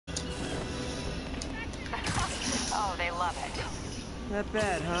Oh, they love it. Not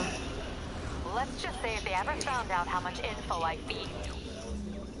bad, huh? Let's just say if they ever found out how much info I feed.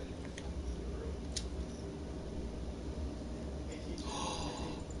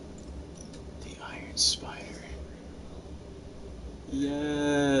 The Iron Spider.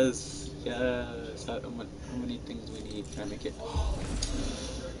 Yes, yes. How many things we need? Can I make it?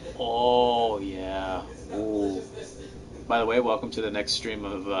 Oh yeah. Ooh. By the way, welcome to the next stream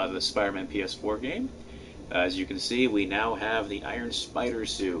of the Spider-Man PS4 game. As you can see, we now have the Iron Spider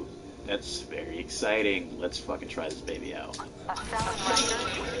suit. That's very exciting. Let's fucking try this baby out. A sound writer,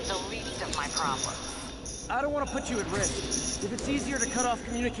 the least of my problems. I don't want to put you at risk. If it's easier to cut off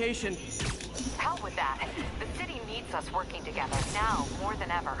communication... Hell with that. The city needs us working together, now more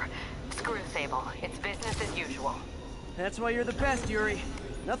than ever. Screw Sable. It's business as usual. That's why you're the best, Yuri.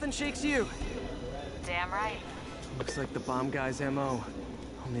 Nothing shakes you. Damn right. Looks like the bomb guy's MO.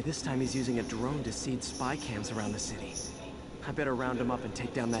 Only this time he's using a drone to seed spy cams around the city. I better round him up and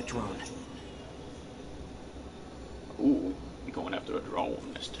take down that drone. Ooh, we're going after a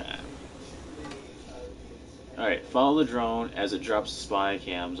drone this time. Alright, follow the drone as it drops spy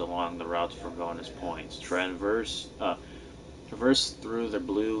cams along the routes for bonus points. Traverse through the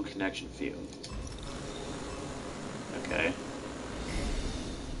blue connection field. Okay.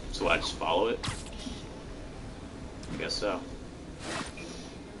 So I just follow it? I guess so.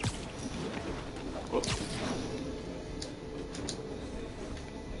 Whoop.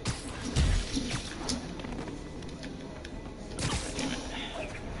 Damn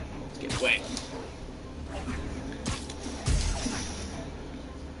it. Get away.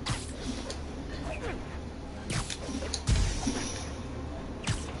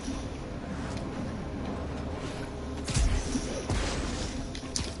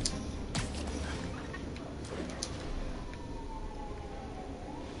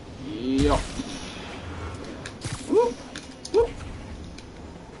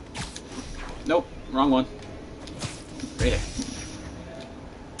 Nope, wrong one. Right here.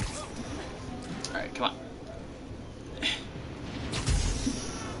 Alright, come on.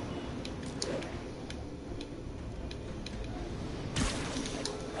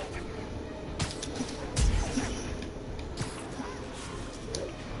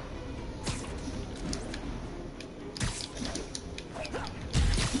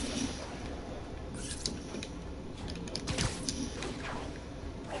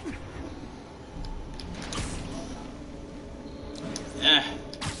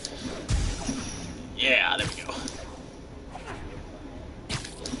 Yeah, there we go.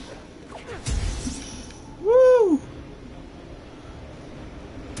 Woo!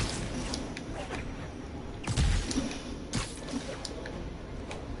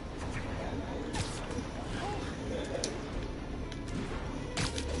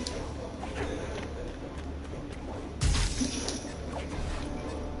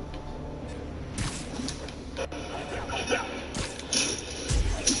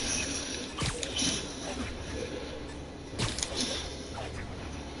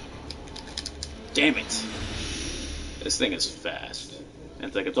 Damn it! This thing is fast. And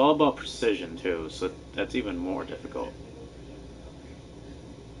it's like, it's all about precision too, so that's even more difficult.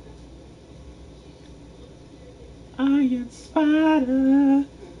 Iron Spider!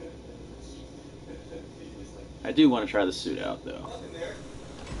 I do want to try the suit out though.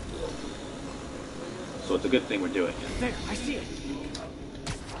 So it's a good thing we're doing it. There, I see it.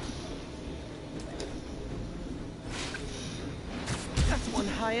 That's one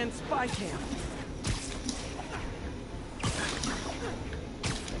high-end spy cam.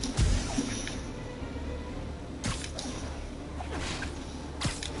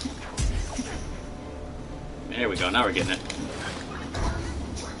 There we go, now we're getting it.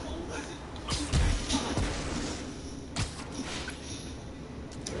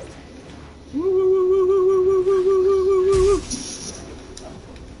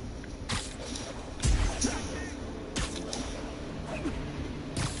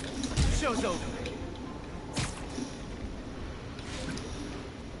 Show's over.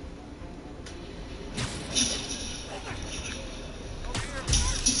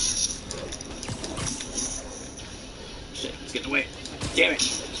 Shit, it's getting away. Damn it!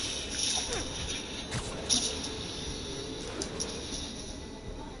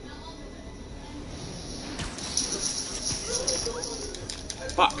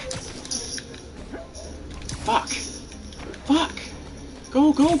 Fuck. Fuck. Fuck.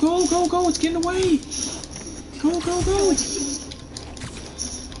 Go, go, go, go, go. It's getting away. Go, go, go.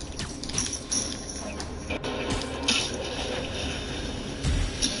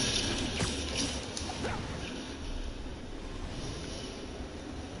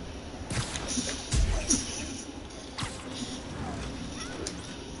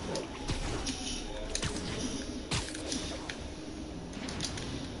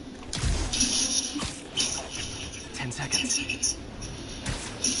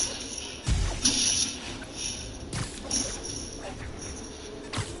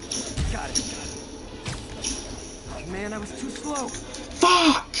 was too slow.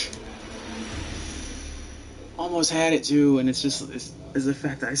 Fuck! Almost had it too, and it's just it's the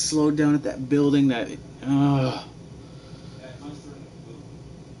fact that I slowed down at that building that.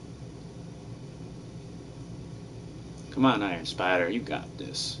 Come on, Iron Spider, you got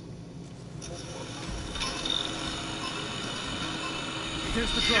this.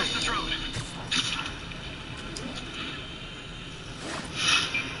 Here's the drone.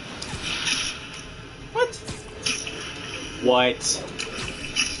 What?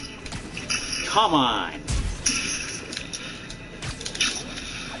 Come on.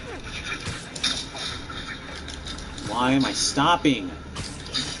 Why am I stopping?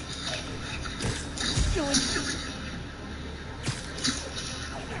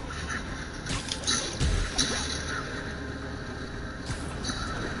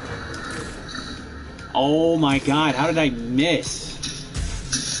 Oh my god, how did I miss?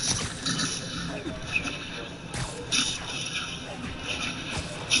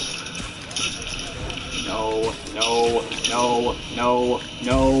 No, no, no, no,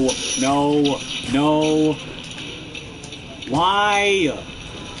 no, no, no. Why?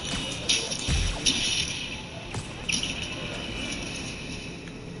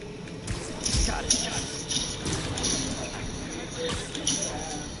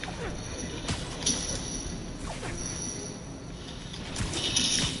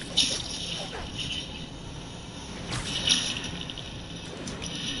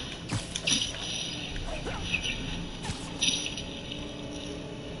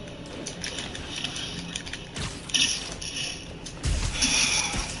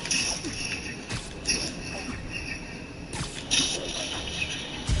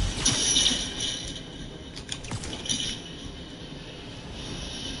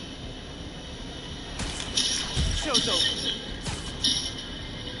 Show's over.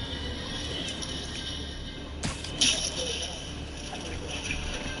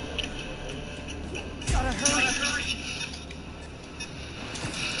 Gotta hurry.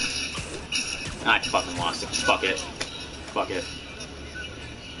 I fucking lost it. Fuck it. Fuck it.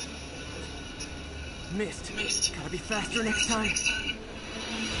 Missed. Gotta be faster next time.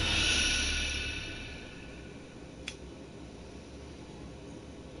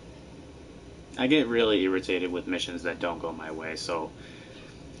 I get really irritated with missions that don't go my way, so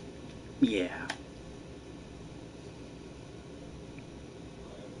yeah.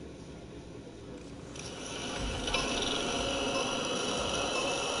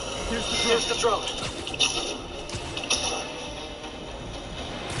 Here's the drone.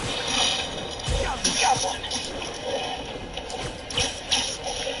 Got one.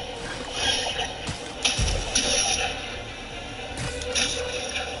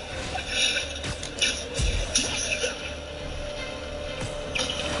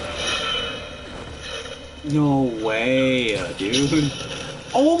 No way, dude.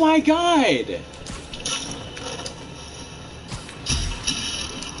 Oh my god!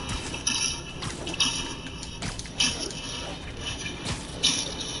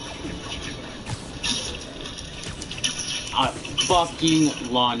 A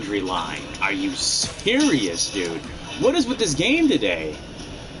fucking laundry line. Are you serious, dude? What is with this game today?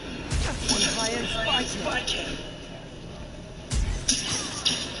 One high-end spy cam.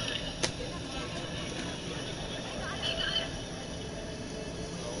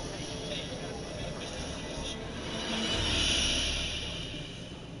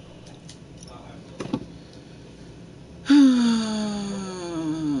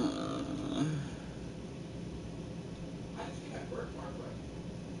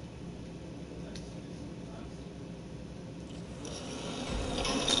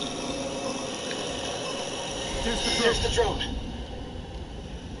 There's the drone.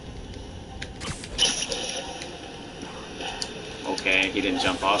 Okay, he didn't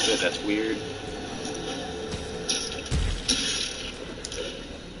jump off it. That's weird.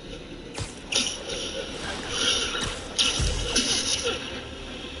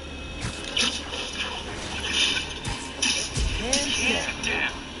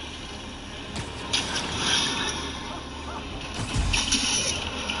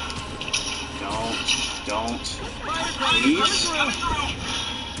 Don't. Please.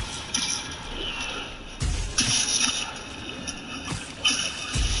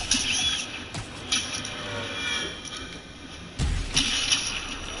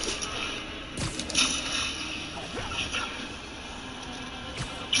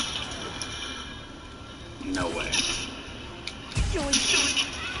 No way.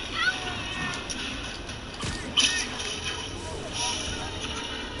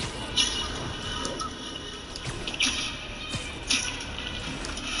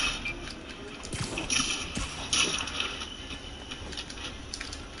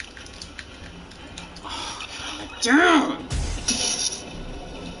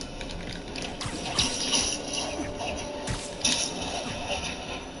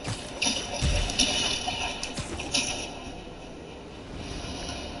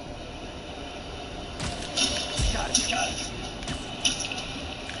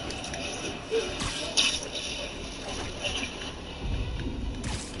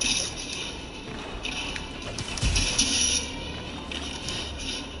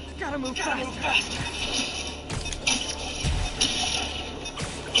 move fast.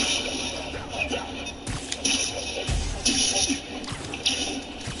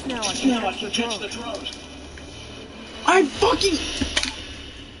 Now I can catch the drone. I fucking...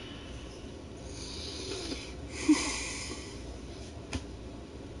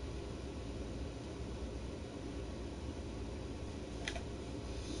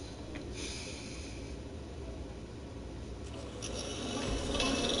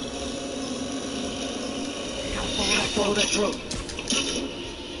 Follow that drone.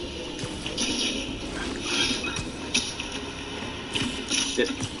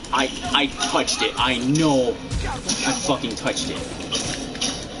 I touched it. I know. I fucking touched it.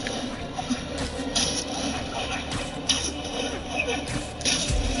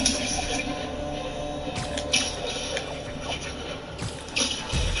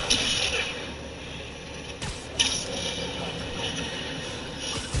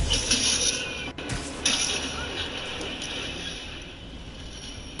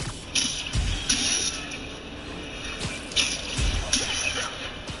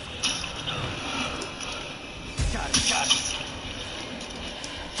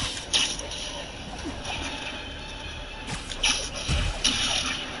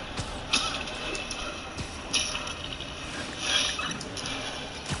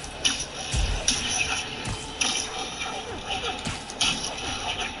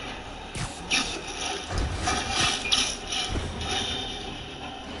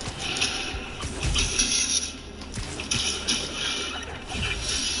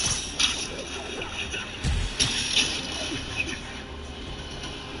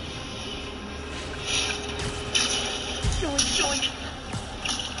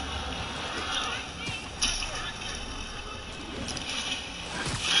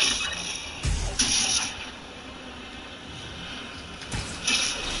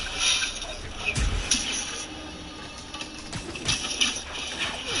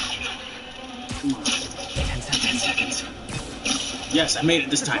 Come on. 10 seconds. Yes, I made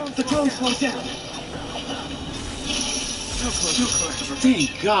it this time. The drone slowed down. Too close.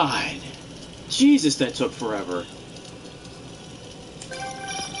 Thank God. Jesus, that took forever.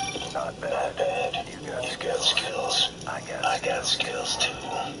 Not bad. You got skills. I got skills too.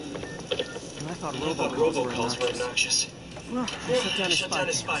 I thought robocalls were obnoxious. Well, shut down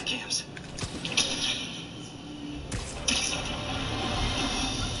his spy cams.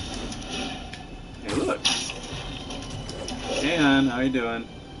 Hey, look. Hey, hon, how you doing?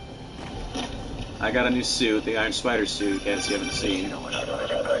 I got a new suit, the Iron Spider suit, in case you haven't seen. You know what I like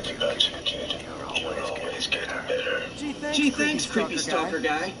about you, kid? You're always getting better. Gee, thanks, creepy stalker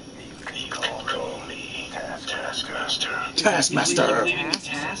guy. You can call me Taskmaster. Taskmaster!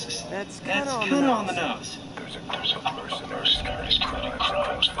 Tasks? That's kind of on the nose. There's a mercenaries committing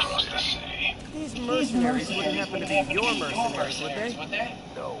crimes across the city. These mercenaries wouldn't happen to be your mercenaries, would they?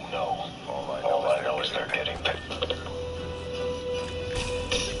 No. All I know is they're getting paid.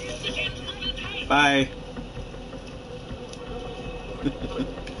 Bye.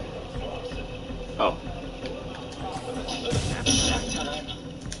 Oh.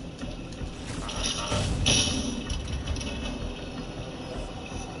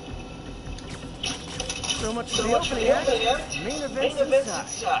 So much for the opening act. Main event's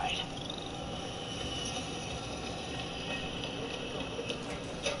inside.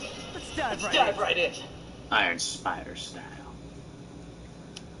 Let's dive right in. Iron Spider style.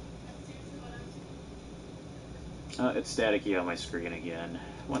 It's staticky on my screen again.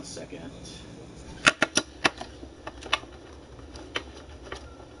 1 second.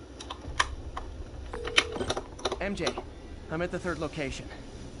 MJ, I'm at the third location.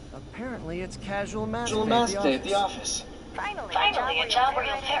 Apparently it's casual mask day at the office. Finally, a job where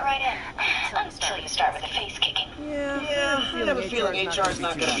you'll fit right in. Until you start with the face kicking. Yeah, I have a feeling HR's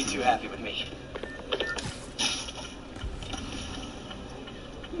not going to be too happy with me.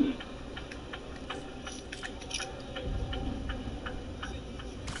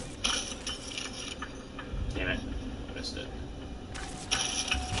 Damn it. Missed it.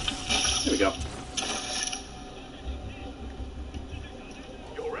 Here we go.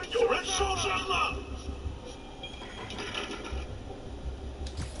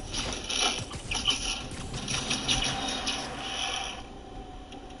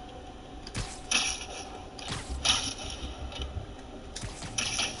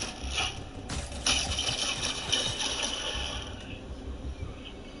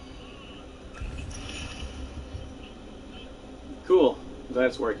 Cool. Glad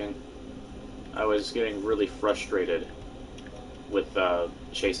it's working. I was getting really frustrated with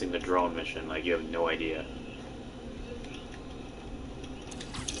chasing the drone mission. Like, you have no idea.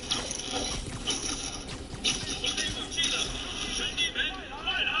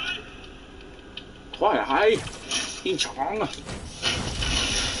 Why, hi, Yin Chong.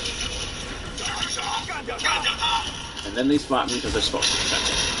 And then they spot me because they're supposed to.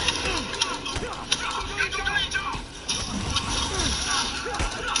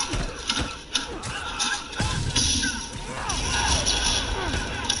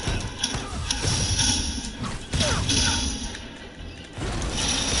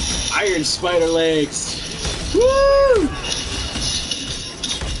 Iron spider legs! Woo!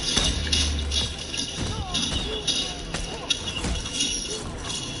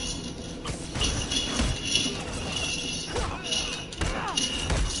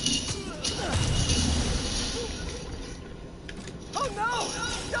 Oh no!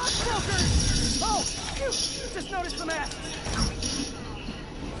 Stockbrokers! Oh, shoot! Just noticed the mask!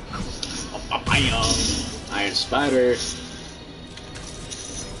 Iron spider.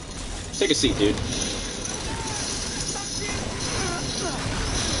 Take a seat, dude.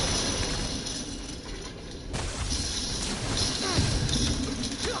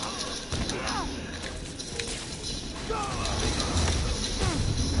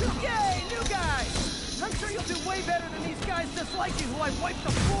 Yay, new guy! I'm sure you'll do way better than these guys just like you who I wiped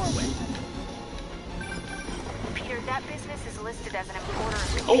the floor with. Peter, that business is listed as an importer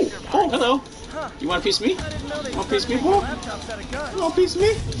of the Oh, hello. Huh. You want a piece of me? I didn't know they Want a piece of me, started boy? making laptops out of guns. You want a piece of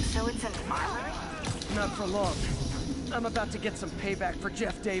me? So it's an armory? Not for long. I'm about to get some payback for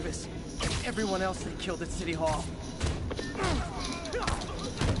Jeff Davis and everyone else they killed at City Hall.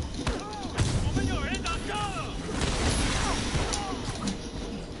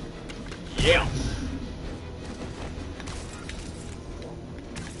 Yeah.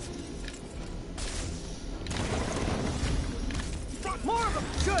 More of them!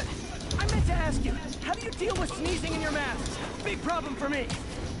 Good! I meant to ask you, how do you deal with sneezing in your masks? Big problem for me.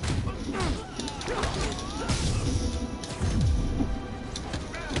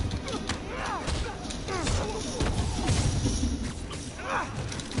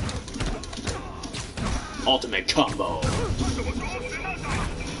 Ultimate combo.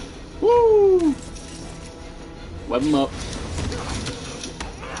 Woo! Web him up.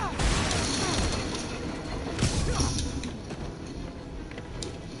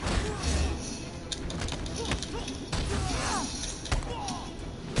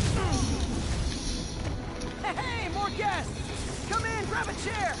 Hey, more guests! Come in, grab a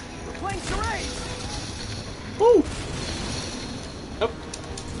chair! We're playing charades! Woo! Up.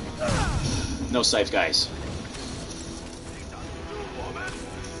 No sights, guys.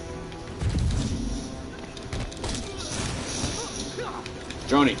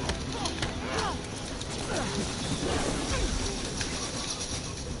 Droney.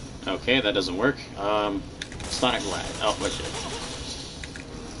 Okay, that doesn't work. Sonic lag. Oh, wait, shit.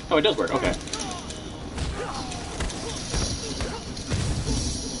 Oh, it does work. Okay.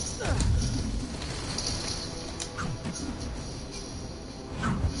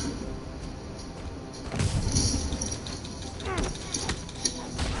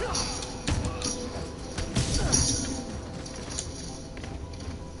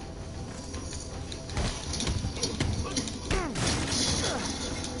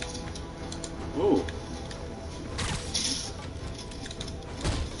 Ooh.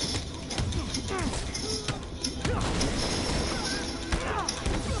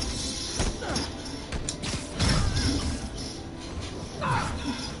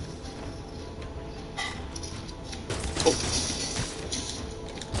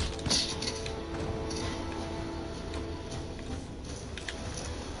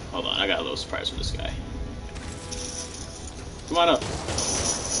 Hold on, I got a little surprise for this guy. Come on up.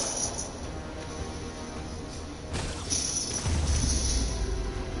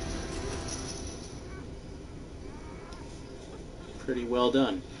 Pretty well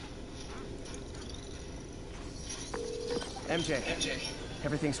done. MJ,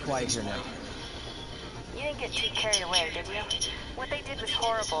 everything's quiet here now. You didn't get too carried away, did you? What they did was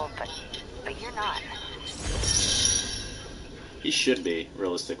horrible, but you're not. He should be,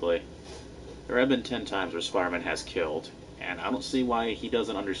 realistically. There have been 10 times where Spider-Man has killed, and I don't see why he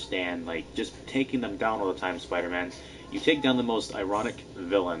doesn't understand, like, just taking them down all the time, Spider-Man. You take down the most ironic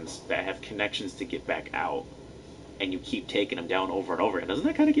villains that have connections to get back out, and you keep taking them down over and over again. Doesn't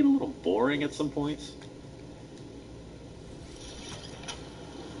that kind of get a little boring at some points?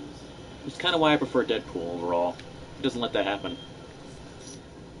 It's kind of why I prefer Deadpool overall. He doesn't let that happen.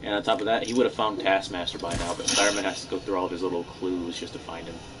 And on top of that, he would have found Taskmaster by now, but Spider-Man has to go through all of his little clues just to find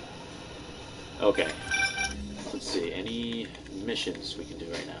him. Okay. Let's see, any missions we can do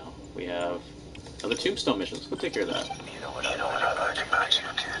right now? We have other Tombstone missions. Let's go take care of that. You know what about you,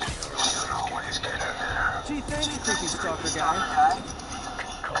 kid? You're always get in there. Gee, thanks, creepy stalker guy.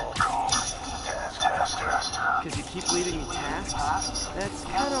 Cool. Task. because you keep leaving me tasks? That's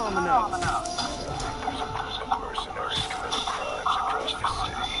kind of on the nose. There's a group of mercenaries committing crimes across the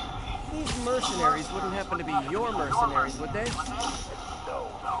city. These mercenaries wouldn't happen to be your mercenaries, would they?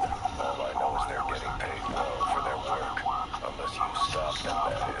 No. All I know is they're getting paid well for their work. Unless you stop them,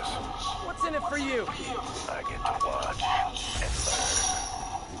 that is. What's in it for you? I get to watch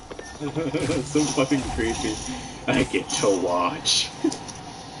and learn. So fucking creepy. I get to watch.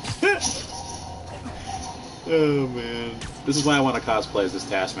 Oh man. This is why I want to cosplay as this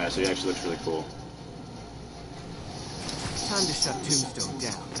Taskmaster. He actually looks really cool. Time to shut Tombstone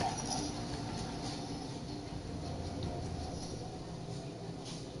down.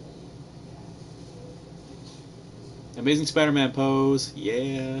 Amazing Spider-Man pose.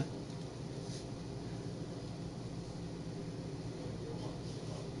 Yeah.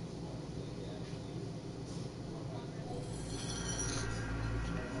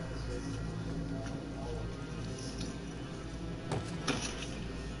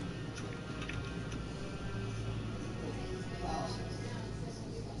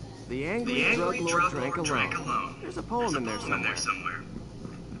 The angry drug lord drank alone. There's a poem in there somewhere.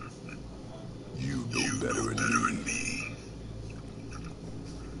 You know better than me.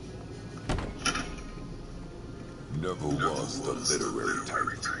 Never was the literary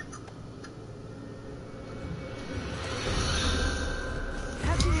type.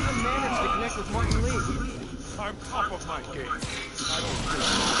 How'd you even manage to connect with Martin Lee? I'm top of my game. I don't think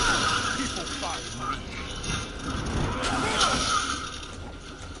people find me.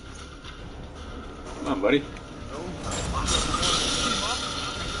 Come on, buddy.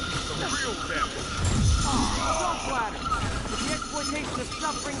 Some real damage. Don't flatter. With the exploitation of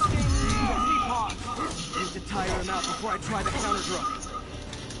suffering's game gives me pause. Need to tire him out before I try the counter drug.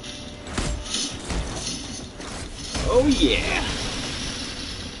 Oh yeah.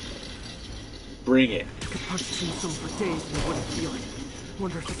 Bring it. Could punch Tombstone for days and he wouldn't feel it.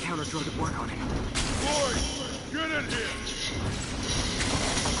 Wonder if the counter drug would work on him. Boys, get in here.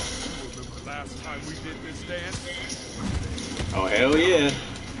 Remember last time we did this dance? Oh hell yeah.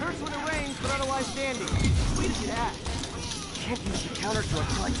 Hurts when it rains, but otherwise dandy. Way to get at. Can't use the counter drug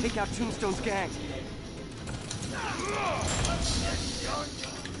till I take out Tombstone's gang.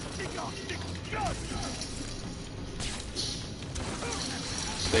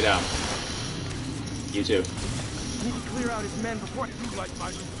 Stay down. You too. Need to clear out his men before You like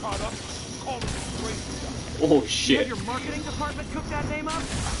my new product? Call it straight. Oh you have shit. your marketing department cook that name up?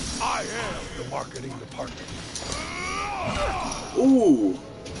 I am the marketing department. Ooh.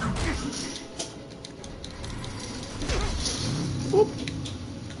 Oop.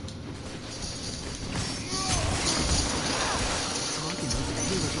 Drug and those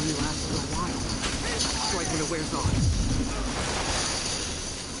painkillers only last for a while. Strike when it wears off.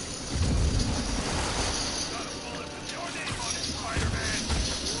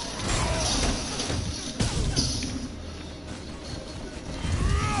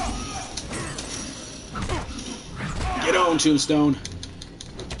 Get on, Tombstone. Need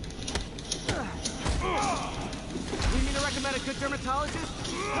me to recommend a good dermatologist?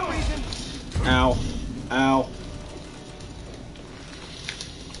 No reason. Ow. Ow.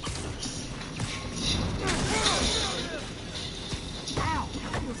 Ow!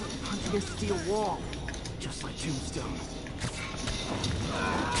 Feels like punching a steel wall. Just like Tombstone.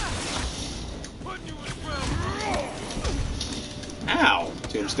 Ow.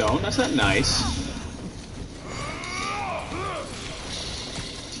 Tombstone. That's not nice.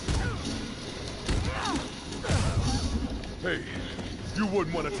 Hey, you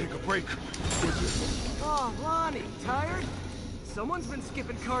wouldn't want to take a break, would you? Oh, Lonnie, tired? Someone's been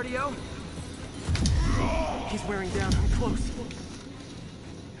skipping cardio. He's wearing down. I'm close.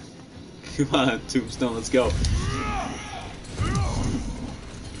 Come on, Tombstone. Let's go.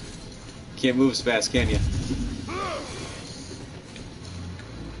 Can't move as fast, can you?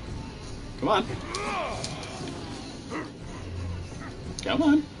 Come on. Come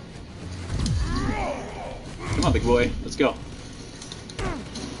on. Come on, big boy. Let's go.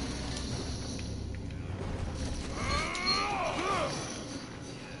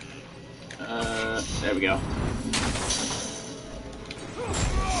 There we go.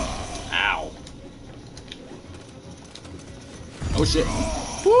 Ow. Oh shit.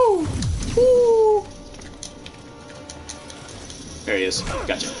 Woo! Woo! There he is.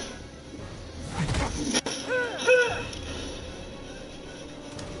 Gotcha.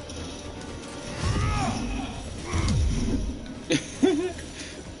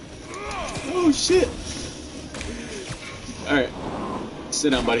 Oh shit! Alright. Sit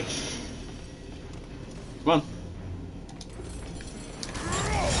down, buddy. Come on.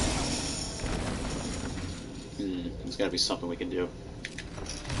 There's gotta be something we can do.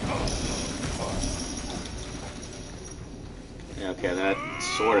 Yeah, okay, that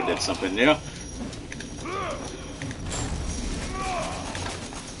sort of did something new.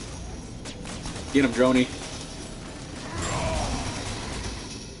 Get him, Droney.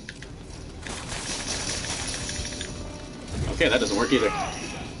 Okay, that doesn't work either.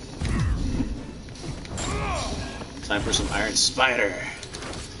 Time for some Iron Spider.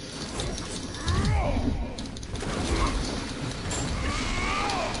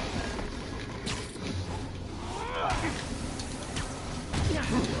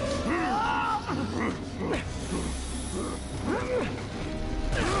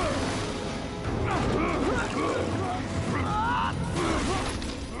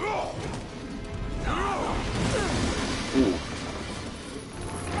 Ooh.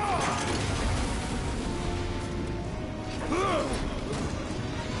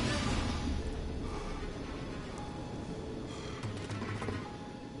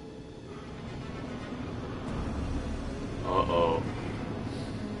 Uh-oh.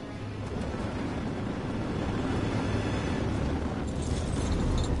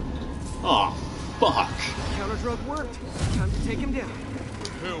 Oh, fuck. Counter drug worked. Time to take him down. What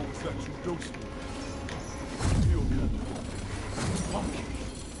the hell was that you dosed me? Feel kind of funky.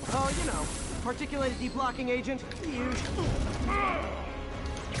 Oh, you know, particulated deblocking agent. Huge.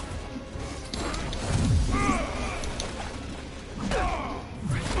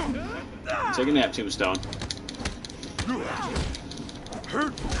 Take a nap, Tombstone.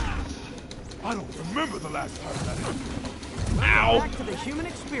 Hurt me. I don't remember the last time that happened. Ow! Back to the human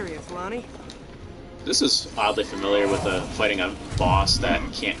experience, Lonnie. This is oddly familiar with fighting a boss that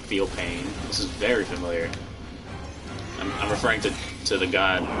can't feel pain. This is very familiar. I'm referring to the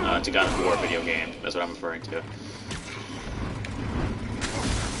God of War video game. That's what I'm referring to.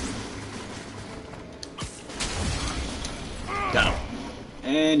 Got him.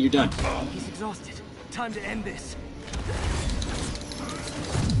 And you're done. He's exhausted. Time to end this.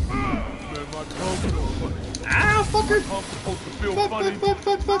 Man, my tongue's so funny. Ah, fucker! I'm supposed to feel funny. Oh,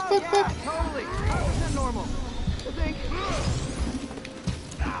 yeah, totally. 100% normal. I think.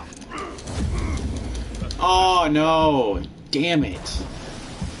 Oh no! Damn it!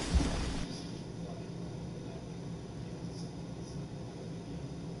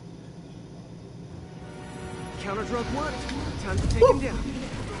 Counter drug worked. Time to take him down.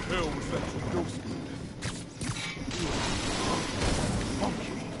 What the hell was that you dosed me?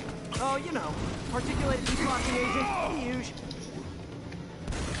 Funky. Oh, you know, particulated deblocking agent. Huge.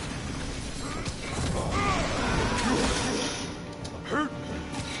 Hurt me.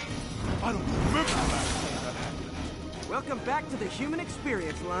 I don't remember the last time that happened. Welcome back to the human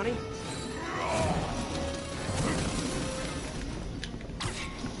experience, Lonnie.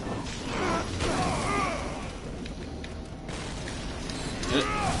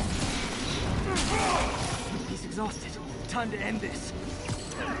 He's exhausted. Time to end this.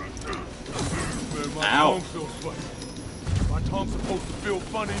 Man, my Ow. tongue feels funny. My tongue's supposed to feel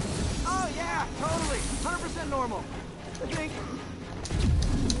funny. Oh, yeah, totally. 100% normal. I think.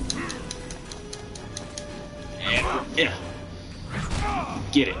 And yeah,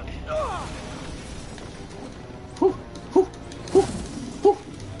 get it. Whew, whew, whew, whew,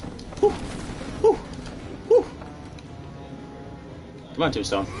 whew, whew, whew. Come on,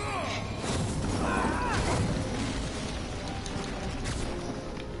 Tombstone.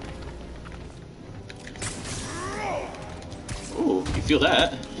 Ooh, you feel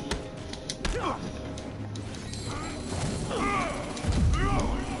that?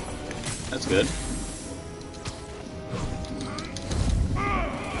 That's good.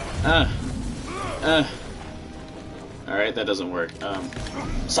 Alright, that doesn't work.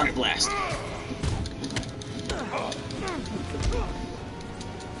 Sonic Blast.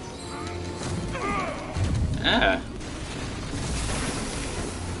 Ah.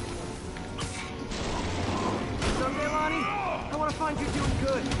 Someday, Lonnie, I want to find you doing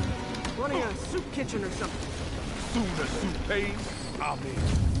good. Running a soup kitchen or something. Soon as soup pays, I'm in.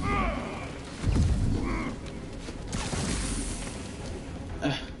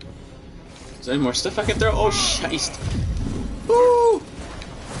 Is there any more stuff I can throw? Oh, shite. Woo!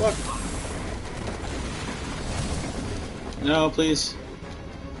 Fuck. No, please.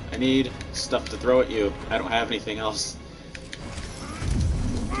 I need stuff to throw at you. I don't have anything else.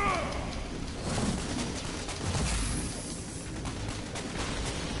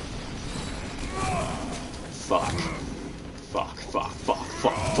 Fuck. Fuck, fuck, fuck,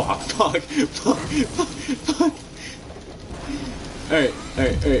 fuck, fuck, fuck, fuck, fuck. Alright.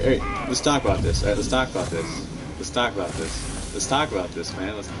 Let's talk about this. Alright, let's talk about this. Let's talk about this. Let's talk about this,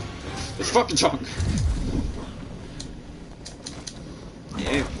 man. Let's fucking talk.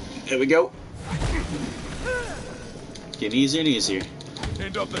 Okay, there we go. Getting easier and easier.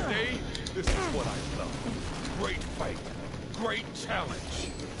 End of the day, this is what I love. Great fight. Great challenge.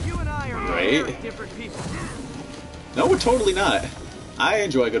 You and I are Right. very different people. No, we're totally not. I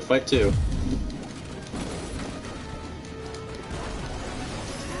enjoy a good fight too.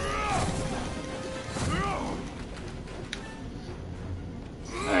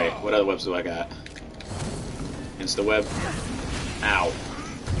 Alright, what other webs do I got? Insta web. Ow.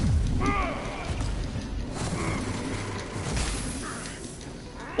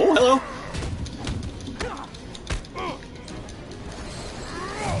 Oh, hello.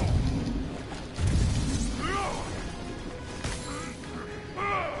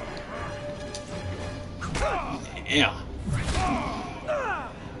 Yeah.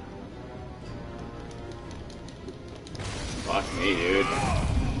 Fuck me, dude.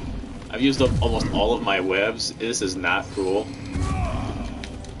 I've used up almost all of my webs. This is not cool.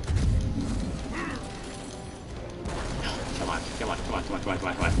 Come on, come on, come on, come on, come on, come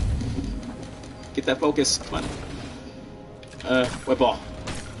on, come on. Get that focus. Come on. Web ball.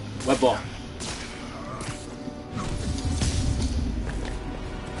 Web ball.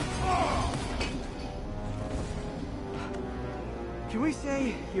 Can we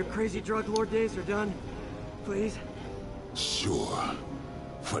say your crazy drug lord days are done? Please? Sure.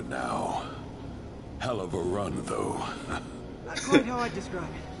 For now. Hell of a run, though. Not quite how I'd describe it.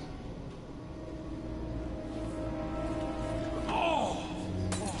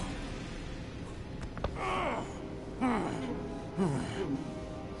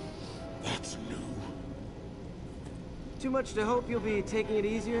 That's new. Too much to hope you'll be taking it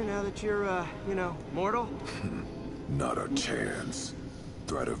easier now that you're, you know, mortal? Not a chance.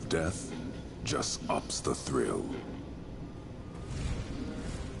 Threat of death just ups the thrill.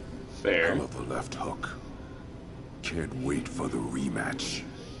 Fair. Hell of a left hook. Can't wait for the rematch.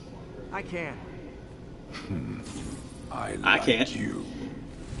 I can. I I like can't. you.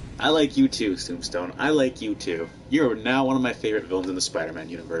 I like you too, Tombstone. I like you too. You're now one of my favorite villains in the Spider-Man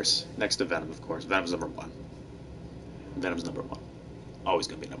universe. Next to Venom, of course. Venom's number one. Venom's number one. Always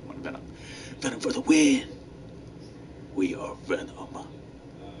gonna be number one. Venom. Venom for the win! We are Venom.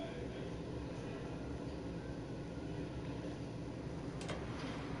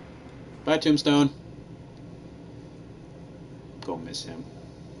 Bye, Tombstone. Gonna miss him.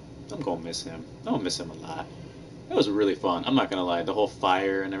 I'm gonna miss him. I'm gonna miss him a lot. That was really fun. I'm not gonna lie. The whole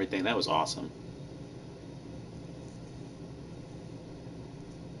fire and everything, that was awesome.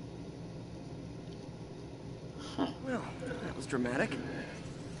 Huh. Well, that was dramatic.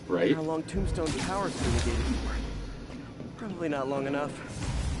 Right? How long Tombstone's power's been negated for? Probably not long enough.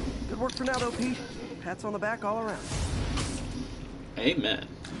 Good work for now, though, Pete. Pats on the back all around. Amen.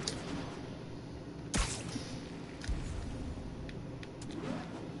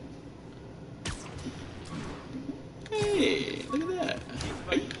 Hey, look at that.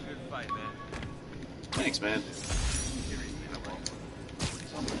 Thanks, man.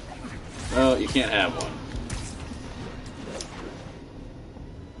 Well, you can't have one.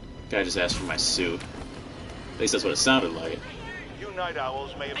 Guy just asked for my suit. At least that's what it sounded like. You night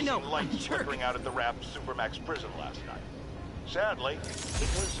owls may have seen lights flickering out at the Raft Supermax prison last night. Sadly, it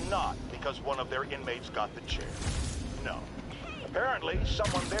was not because one of their inmates got the chair. No. Apparently,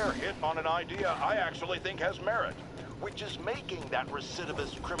 someone there hit on an idea I actually think has merit, which is making that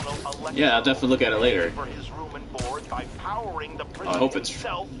recidivist criminal elected. Yeah, I'll definitely look at it later. For his room and board by powering the prison I hope it's.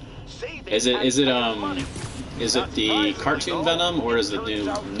 himself, Is it the cartoon Venom or is it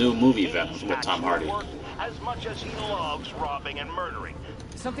the new movie Venom with Tom Hardy? As much as he loves robbing and murdering.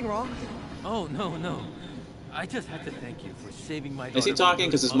 Something wrong? Oh, no. I just had to thank you for saving my daughter. Is he talking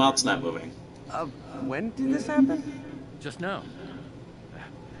because his mouth's not moving? When did this happen? Just now.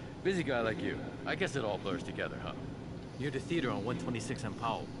 Busy guy like you. I guess it all blurs together, huh? Near the theater on 126 and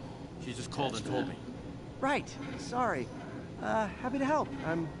Powell. She just called and told me. Right. Sorry. Happy to help.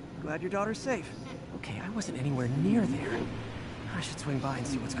 I'm glad your daughter's safe. Okay, I wasn't anywhere near there. I should swing by and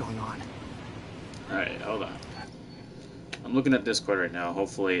see what's going on. Alright, hold on. I'm looking at Discord right now.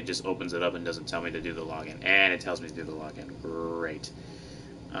 Hopefully it just opens it up and doesn't tell me to do the login. And it tells me to do the login. Great.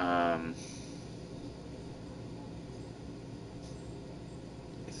 I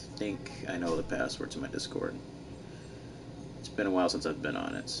think I know the password to my Discord. It's been a while since I've been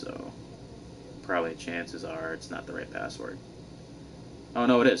on it, so probably chances are it's not the right password. Oh,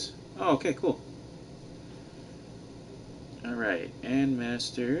 no, it is. Oh, okay, cool. Alright, and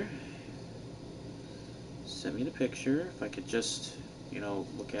master. Send me the picture. If I could just,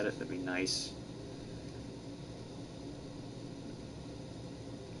 look at it, that'd be nice.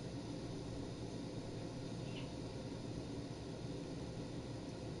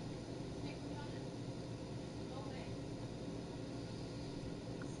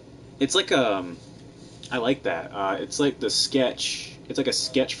 It's like I like that. It's like the sketch. It's like a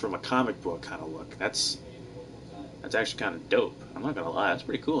sketch from a comic book kind of look. That's actually kind of dope. I'm not gonna lie. That's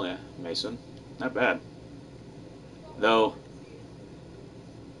pretty cool, yeah, Mason. Not bad. Though,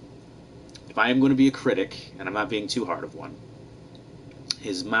 if I am going to be a critic, and I'm not being too hard of one,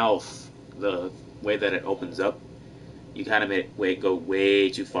 his mouth, the way that it opens up, you kind of make it go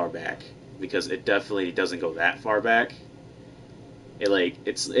way too far back, because it definitely doesn't go that far back.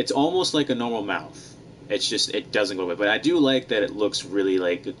 It's almost like a normal mouth. It's just it doesn't go away. But I do like that it looks really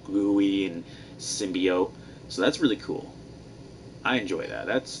like gooey and symbiote. So that's really cool. I enjoy that.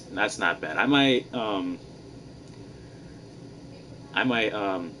 That's not bad. I might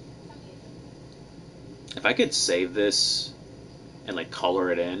if I could save this and like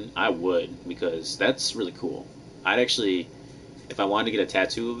color it in, I would, because that's really cool. I'd actually, if I wanted to get a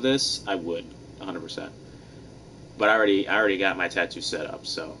tattoo of this, I would 100%. But I already got my tattoo set up,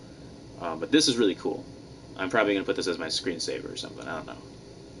 so but this is really cool. I'm probably gonna put this as my screensaver or something. I don't know.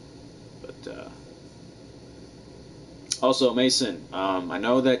 But also, Mason, I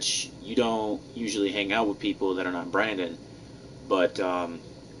know that you don't usually hang out with people that are not Brandon, but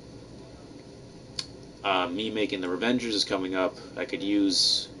me making the Revengers is coming up. I could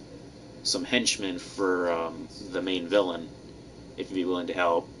use some henchmen for the main villain, if you'd be willing to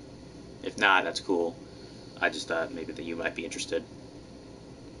help. If not, that's cool. I just thought maybe that you might be interested.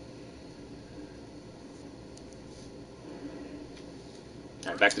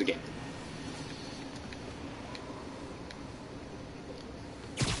 Alright, back to the game.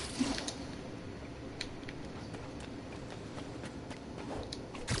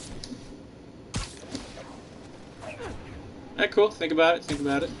 Alright, cool. Think about it. Think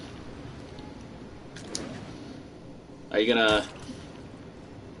about it. Are you gonna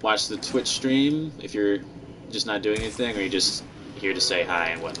watch the Twitch stream if you're just not doing anything, or are you just here to say hi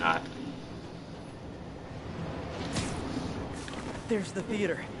and whatnot? There's the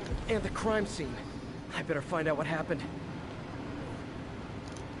theater and the crime scene. I better find out what happened.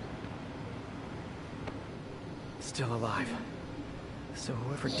 Still alive. So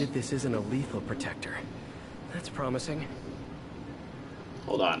whoever did this isn't a lethal protector. That's promising.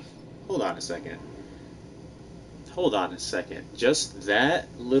 Hold on. Hold on a second. Hold on a second. Just that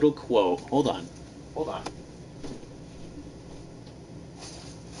little quote. Hold on. Hold on.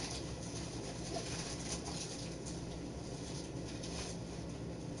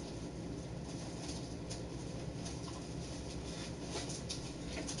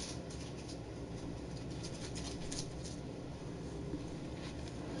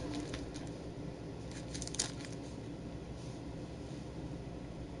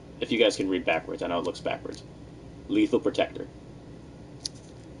 If you guys can read backwards, I know it looks backwards. Lethal protector.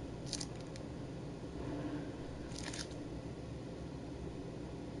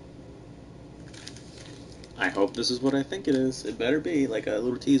 I hope this is what I think it is. It better be, like a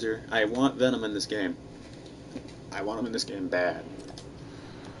little teaser. I want Venom in this game. I want him in this game bad.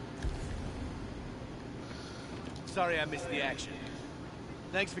 Sorry I missed the action.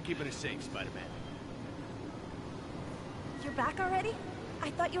 Thanks for keeping us safe, Spider-Man. You're back already? I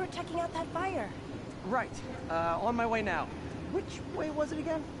thought you were checking out that fire. Right. On my way now. Which way was it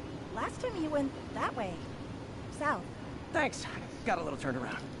again? Last time you went that way. South. Thanks. Got a little turned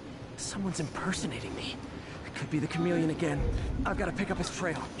around. Someone's impersonating me. It could be the chameleon again. I've got to pick up his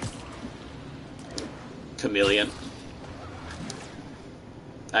trail. Chameleon.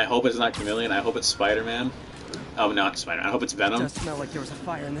 I hope it's not Chameleon. I hope it's Spider-Man. Oh, not Spider-Man. I hope it's Venom. It does smell like there was a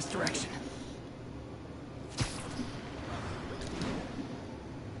fire in this direction.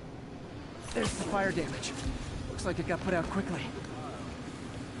 There's the fire damage. Looks like it got put out quickly.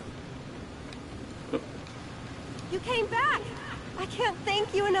 You came back! I can't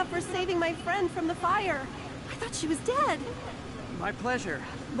thank you enough for saving my friend from the fire. I thought she was dead. My pleasure.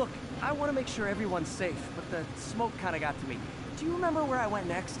 Look, I want to make sure everyone's safe, but the smoke kind of got to me. Do you remember where I went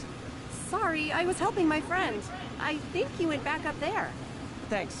next? Sorry, I was helping my friend. I think you went back up there.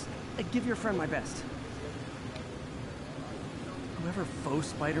 Thanks. Give your friend my best. Whoever faux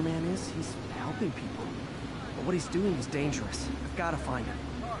Spider-Man is, he's helping people. But what he's doing is dangerous. I've got to find him.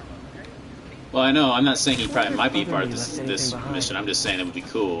 Well, I know. I'm not saying he probably might be part of this mission. I'm just saying it would be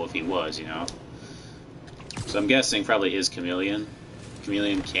cool if he was, you know? So I'm guessing probably is Chameleon.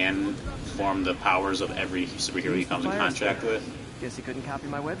 Chameleon can form the powers of every superhero he comes in contact with. Guess he couldn't copy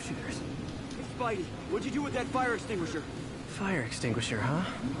my web shooters. Hey, Spidey, what'd you do with that fire extinguisher? Fire extinguisher, huh?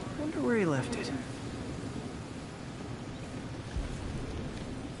 Wonder where he left it.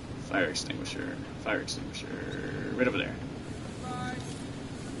 Fire extinguisher. Fire extinguisher. Right over there.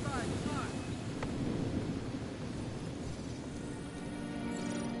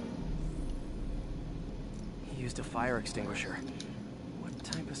 used a fire extinguisher. What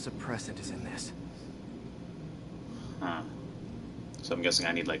type of suppressant is in this? Huh. So I'm guessing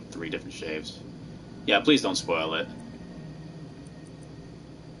I need like 3 different shaves. Yeah, please don't spoil it.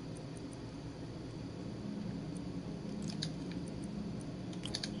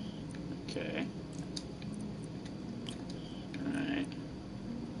 Okay. Alright.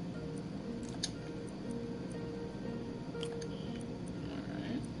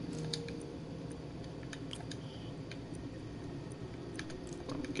 Alright.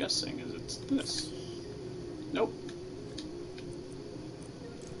 What I'm guessing is it's this. Nope.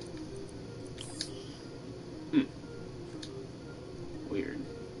 Weird.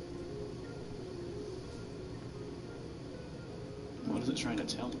 What is it trying to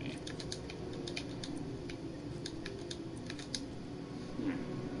tell me?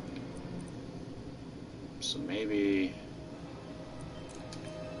 So maybe...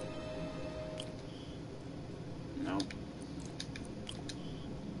 Nope.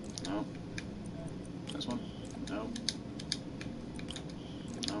 Nope. This one? Nope.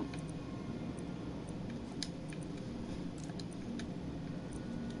 Nope.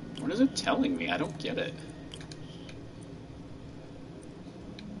 What is it telling me? I don't get it.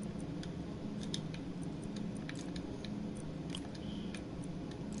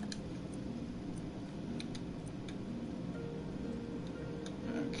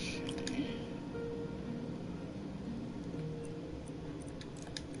 Okay.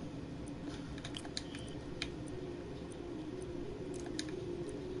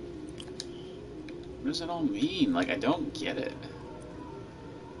 What does it all mean? Like, I don't get it.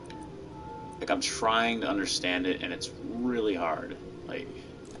 Like, I'm trying to understand it, and it's really hard. Like...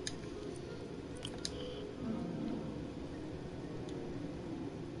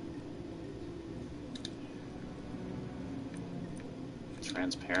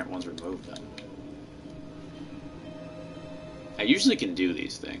 Transparent ones, remove them. I usually can do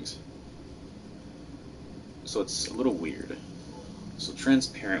these things. So it's a little weird. So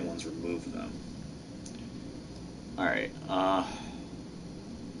transparent ones, remove them. Alright,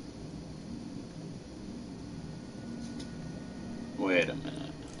 wait a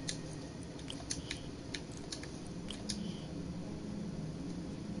minute.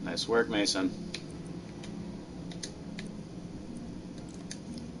 Nice work, Mason.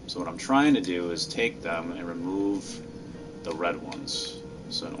 So what I'm trying to do is take them and remove the red ones.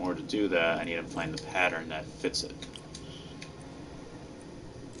 So in order to do that, I need to find the pattern that fits it.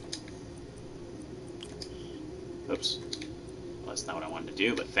 Oops. Well, that's not what I wanted to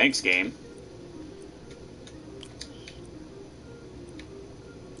do, but thanks, game.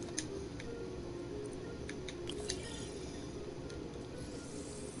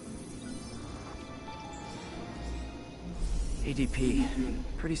 ADP.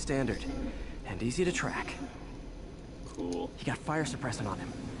 Pretty standard. And easy to track. Cool. He got fire suppressant on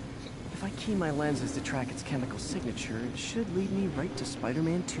him. If I key my lenses to track its chemical signature, it should lead me right to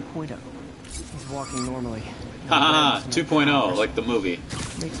Spider-Man 2.0. He's walking normally. Haha, 2.0, like the movie.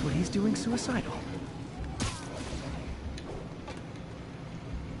 Makes what he's doing suicidal.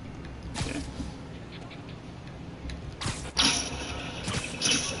 Okay.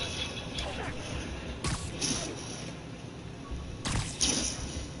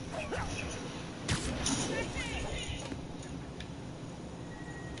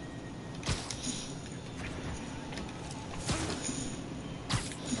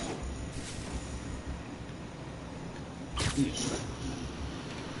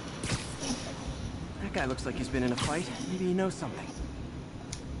 That guy looks like he's been in a fight. Maybe he knows something.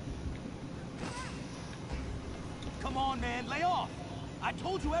 Come on, man, lay off. I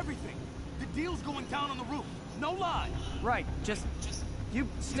told you everything. The deal's going down on the roof. No lie. Right, just you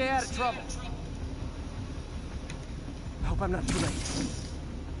stay out of trouble. Hope I'm not too late.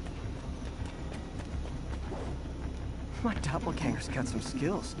 My doppelganger's got some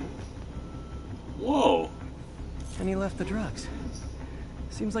skills. Whoa. And he left the drugs.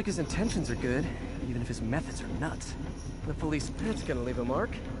 Seems like his intentions are good, even if his methods are nuts. The police pit's gonna leave a mark.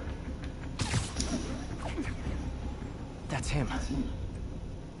 That's him.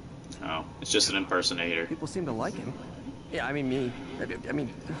 Oh, it's just an impersonator. People seem to like him. Yeah, I mean me. I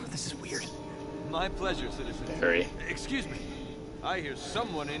mean, this is weird. My pleasure, citizen. Hurry. Excuse me. I hear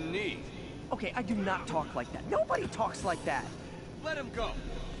someone in need. Okay, I do not talk like that. Nobody talks like that. Let him go.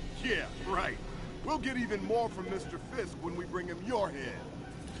 Yeah, right. We'll get even more from Mr. Fisk when we bring him your head.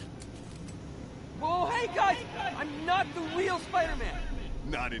 Whoa, hey guys! I'm not the real Spider-Man.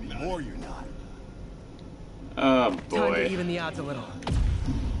 Not anymore, you're not. Oh Time to boy. even the odds a little.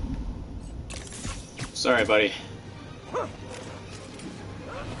 Sorry, buddy. What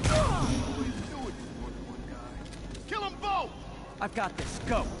are you doing, 1-1 guy? I've got this.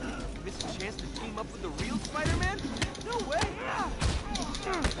 Go. Miss a chance to team up with the real Spider-Man? No way!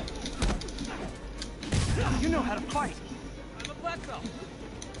 You know how to fight. I'm a black belt.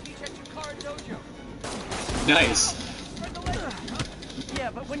 Teach at Chikara Dojo. Nice. Spread the leg. Yeah,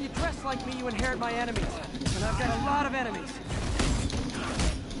 but when you dress like me, you inherit my enemies. And I've got a lot of enemies.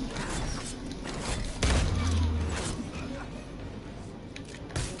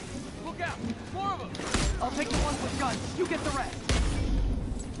 Look out! More of them! I'll take the ones with guns. You get the rest.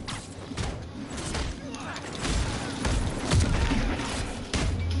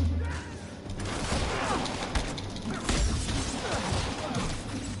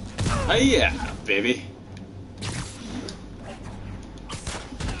 Yeah, baby.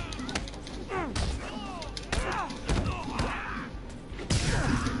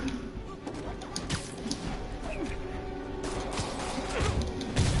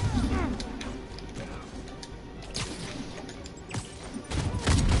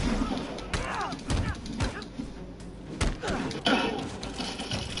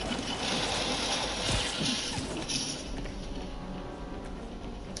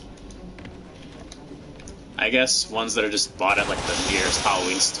 I guess ones that are just bought at like the nearest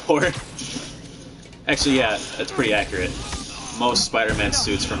Halloween store. Actually, yeah, that's pretty accurate. Most Spider-Man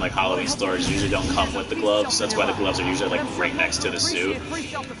suits from like Halloween stores usually don't come with the gloves. That's why the gloves are usually like right next to the suit. Free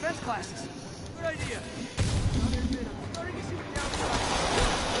self-defense classes. Good idea.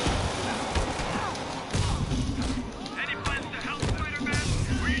 Any plans to help Spider-Man?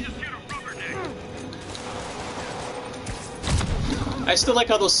 Or you just here to rubberneck? I still like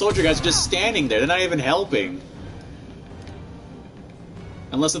how those soldier guys are just standing there. They're not even helping.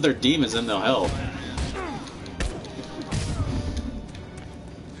 Unless if they're demons, then they'll help.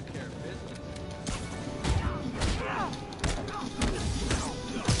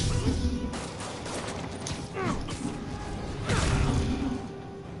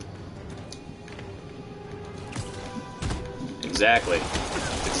 Exactly.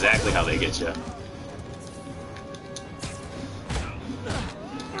 That's exactly how they get you.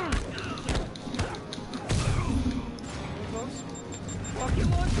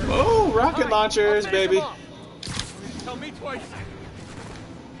 Oh, rocket launchers, baby. Tell me twice.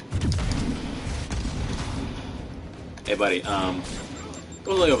 Hey, buddy,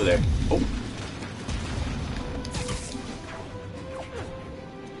 go lay over there. Oh.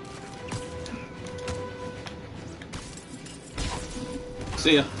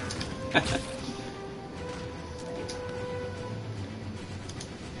 See ya.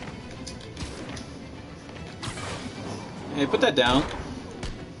 Hey, put that down.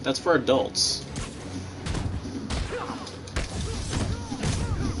 That's for adults.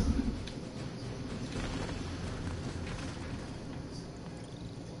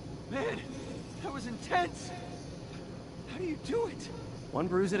 Man, that was intense. How do you do it? One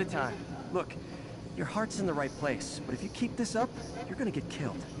bruise at a time. Look, your heart's in the right place, but if you keep this up, you're gonna get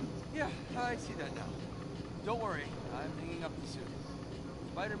killed. Yeah, I see that now. Don't worry, I'm hanging up the suit.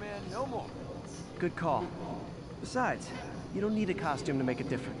 Spider-Man, no more. Good call. Besides, you don't need a costume to make a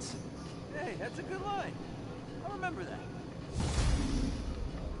difference. Hey, that's a good line. I'll remember that.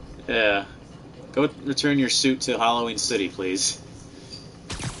 Yeah. Go return your suit to Halloween City, please.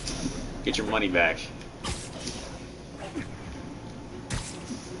 Get your money back.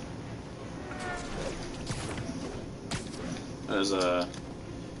 There's a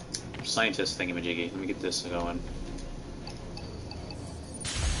scientist thingamajiggy. Let me get this going.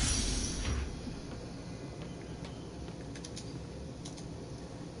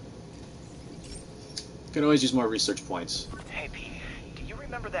 Could always use more research points. Hey, Pete, do you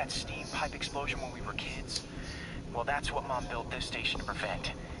remember that steam pipe explosion when we were kids? Well, that's what Mom built this station to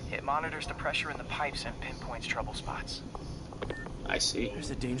prevent. It monitors the pressure in the pipes and pinpoints trouble spots. I see. There's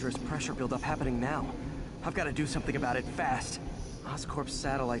a dangerous pressure buildup happening now. I've got to do something about it fast. Oscorp's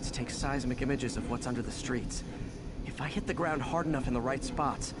satellites take seismic images of what's under the streets. If I hit the ground hard enough in the right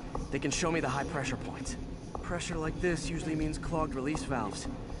spots, they can show me the high pressure points. Pressure like this usually means clogged release valves.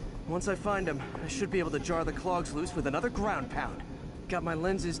 Once I find them, I should be able to jar the clogs loose with another ground pound. Got my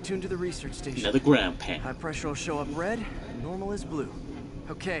lenses tuned to the research station. Another ground pound. High pressure will show up red, normal is blue.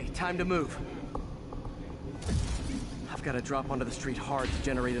 Okay, time to move. I've got to drop onto the street hard to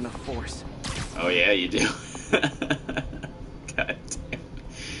generate enough force. Oh yeah, you do. God damn.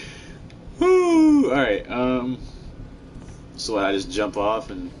 Woo! Alright, so I just jump off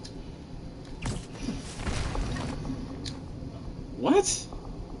and... What?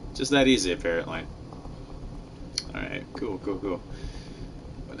 Just that easy, apparently. Alright, cool.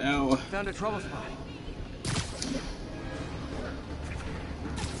 But now... Found a trouble spot.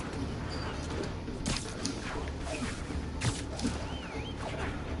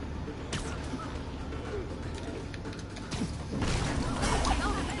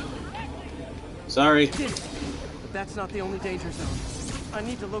 Sorry. Did it. But that's not the only danger zone. I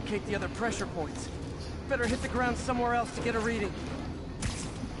need to locate the other pressure points. Better hit the ground somewhere else to get a reading.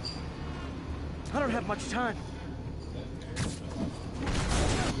 I don't have much time.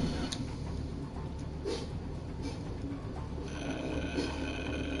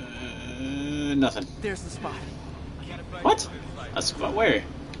 Nothing. There's the spot. What? A spot where?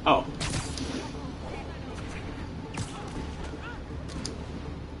 Oh.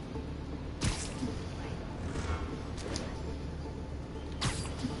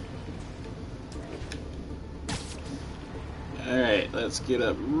 Alright, let's get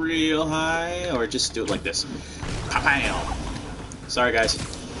up real high, or just do it like this. Pow! Sorry, guys.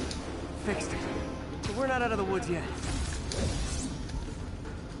 Fixed it. But we're not out of the woods yet.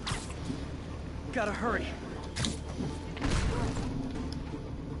 Gotta hurry.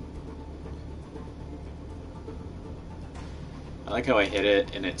 I like how I hit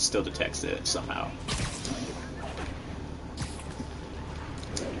it and it still detects it somehow.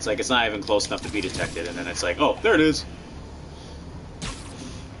 It's like it's not even close enough to be detected, and then it's like, oh, there it is.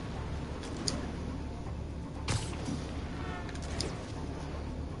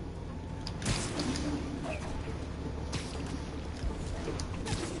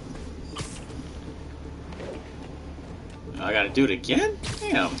 I gotta do it again?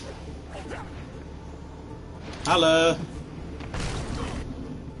 Damn. Holla.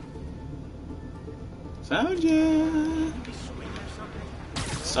 Found ya.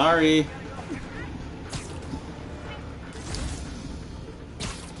 Sorry.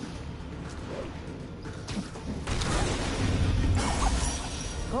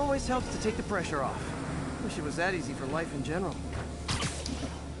 Always helps to take the pressure off. Wish it was that easy for life in general.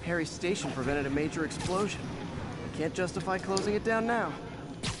 Harry's station prevented a major explosion. I can't justify closing it down now.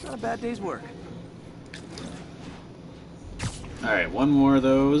 Not a bad day's work. Alright, one more of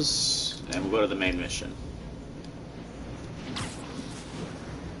those, and we'll go to the main mission.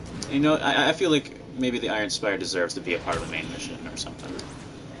 You know, I feel like maybe the Iron Spire deserves to be a part of the main mission or something.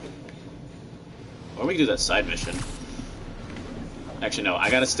 Or we can do that side mission. Actually, no,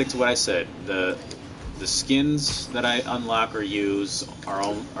 I gotta stick to what I said. The skins that I unlock or use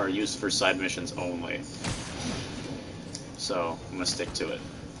are used for side missions only. So, I'm gonna stick to it.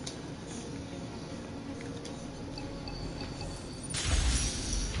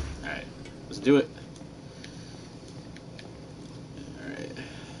 Alright, let's do it. Alright.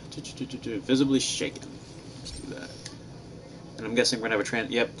 Visibly shaken. Let's do that. And I'm guessing we're gonna have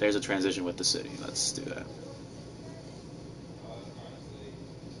a yep, there's a transition with the city. Let's do that.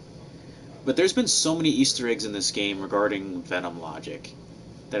 But there's been so many Easter eggs in this game regarding Venom logic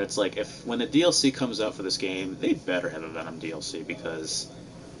that it's like, when the DLC comes out for this game, they better have a Venom DLC, because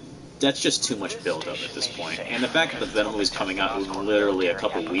that's just too much build-up at this point. And the fact that the Venom movie's coming out in literally a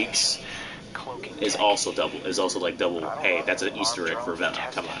couple weeks is also like double. Hey, that's an Easter egg for Venom.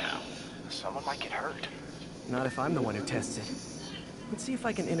 Come on now. Someone might get hurt. Not if I'm the one who tests it. Let's see if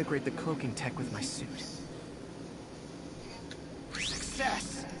I can integrate the cloaking tech with my suit.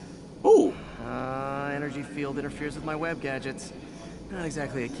 Success! Ooh! Energy field interferes with my web gadgets. Not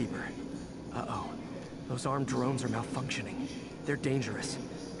exactly a keeper. Uh-oh. Those armed drones are malfunctioning. They're dangerous,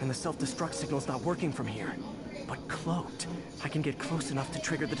 and the self-destruct signal's not working from here. But cloaked, I can get close enough to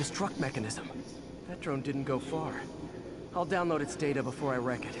trigger the destruct mechanism. That drone didn't go far. I'll download its data before I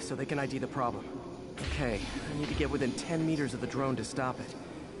wreck it, so they can ID the problem. Okay, I need to get within 10 meters of the drone to stop it,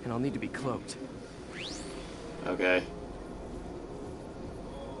 and I'll need to be cloaked. Okay.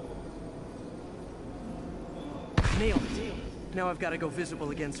 Nailed it. Now I've got to go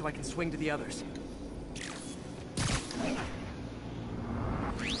visible again so I can swing to the others.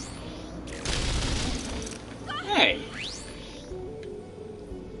 Hey!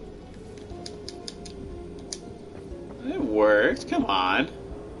 It worked. Come on.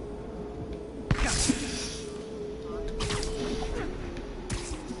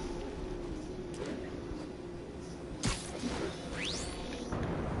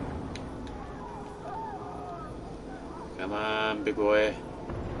 Come on, big boy.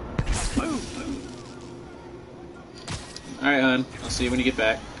 Alright, hon. I'll see you when you get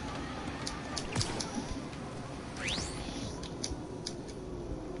back.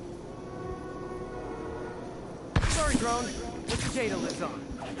 Sorry, drone. What's the data lives on?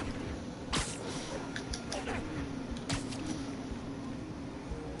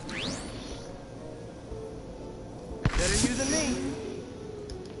 Better you than me.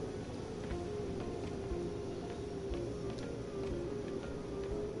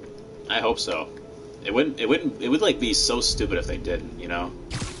 I hope so. It would like be so stupid if they didn't, you know?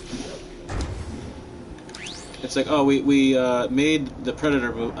 It's like, oh, we made the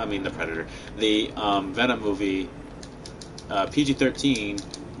Predator the Venom movie PG-13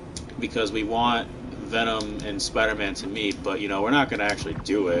 because we want Venom and Spider-Man to meet, but, you know, we're not going to actually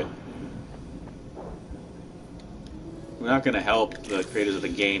do it. We're not going to help the creators of the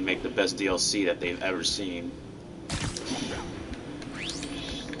game make the best DLC that they've ever seen.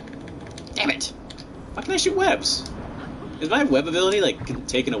 Damn it! Why can I shoot webs? Is my web ability, like,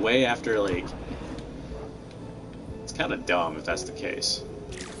 taken away after, like... It's kind of dumb if that's the case.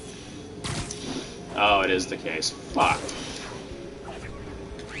 Oh, it is the case. Fuck.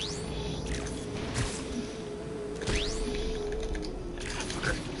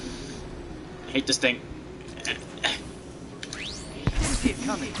 I hate this thing. Didn't see it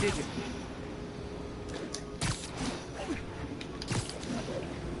coming, did you?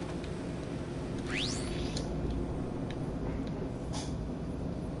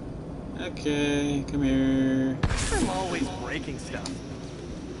 Okay, come here. I'm always breaking stuff.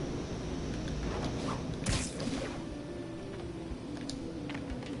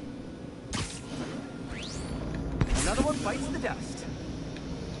 Another one bites the dust.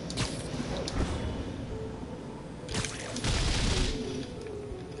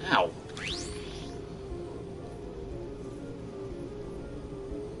 Ow.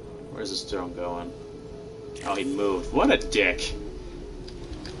 Where's this drone going? Oh, he moved. What a dick.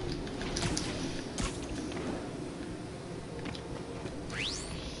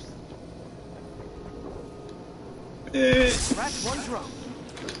 That's one drone.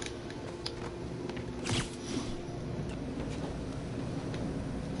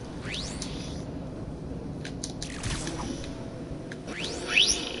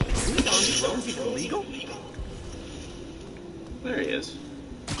 These drones even legal? There he is.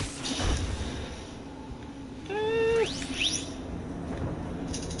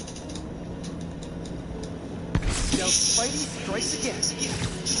 Now Spidey strikes again.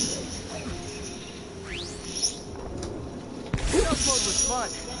 Stealth mode was fun,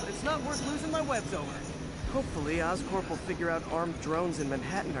 but it's not worth losing my webs over. Hopefully, Oscorp will figure out armed drones in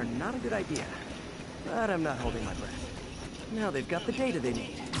Manhattan are not a good idea. But I'm not holding my breath. Now they've got the data they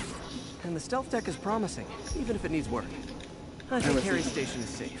need. And the stealth tech is promising, even if it needs work. I think Harry's station is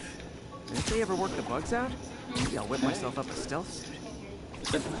safe. And if they ever work the bugs out, maybe I'll whip myself up a stealth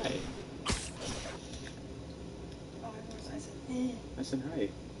suit. I said hi.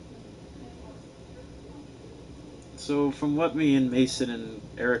 So, from what me and Mason and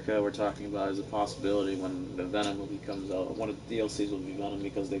Erica were talking about is a possibility when the Venom movie comes out, one of the DLCs will be Venom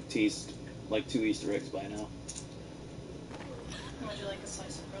because they've teased like 2 Easter eggs by now. Would you like a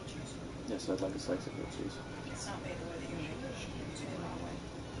slice of grilled cheese? Yes, I'd like a slice of grilled cheese. It's not made the way that you make it. It's made the wrong way.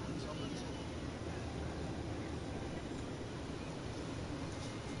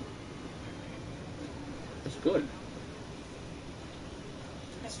 It's good.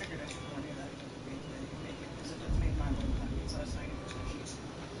 I just figured I should warn you that it doesn't made the way that you make it because it was made my way. So it's 90% cheese.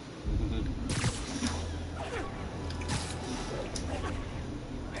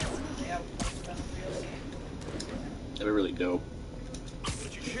 That'd be really dope.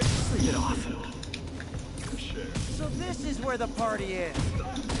 Sleep it off. So this is where the party is.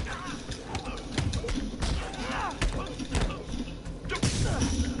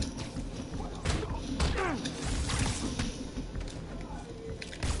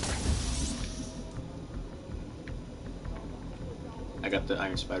 I got the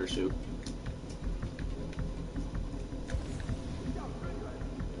Iron Spider suit.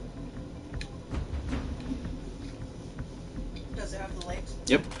 Does it have the legs?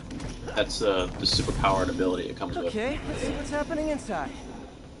 Yep. That's the superpowered ability it comes with. Okay, let's see what's happening inside.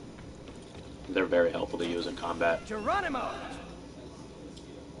 They're very helpful to use in combat. Geronimo!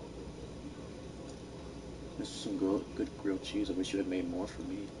 This is some good grilled cheese. I wish you had made more for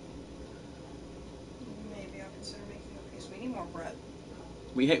me. Maybe I'll consider making a piece. We need more bread.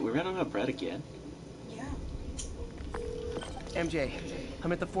 We ran out of bread again. Yeah. MJ,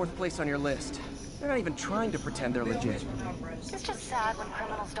 I'm at the 4th place on your list. They're not even trying to pretend they're legit. It's just sad when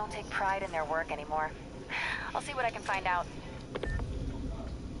criminals don't take pride in their work anymore. I'll see what I can find out.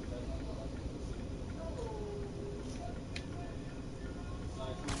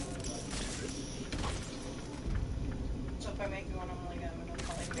 So if I make you one, I'm only gonna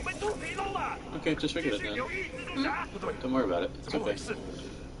Okay, just figured it then. Don't worry about it. It's okay.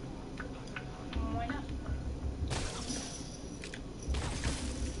 Why not?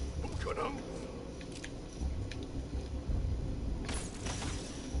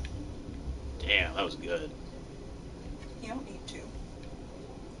 Damn, that was good. You don't need to.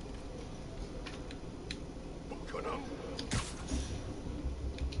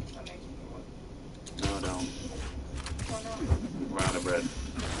 No, don't. Or not? We're out of bread.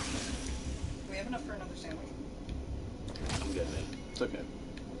 We have enough for another sandwich. I'm good, man. It's okay.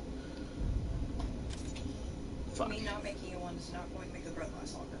 Fuck. Me not making you one is not going to make the bread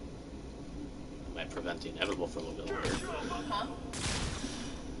last longer. I might prevent the inevitable for a little bit longer. Huh?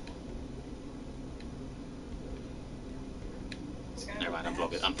 Never mind, I'm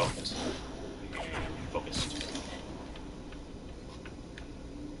focused. I'm focused. Focused.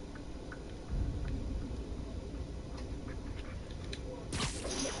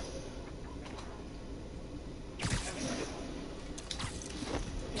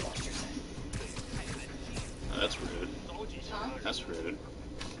 Oh, that's rude. Huh? That's rude.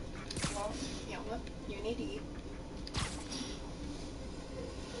 Well, yeah, look, you need to eat.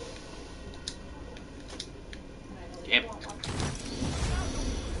 Damn it.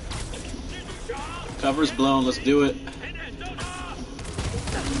 Cover's blown, let's do it.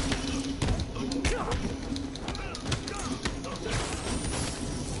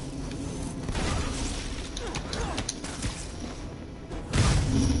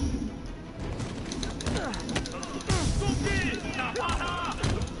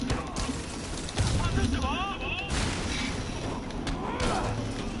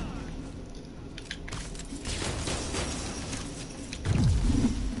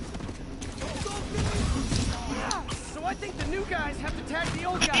 So I think the new guys have to tag the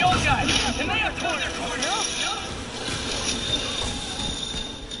old guys. The old guys! And they have corner!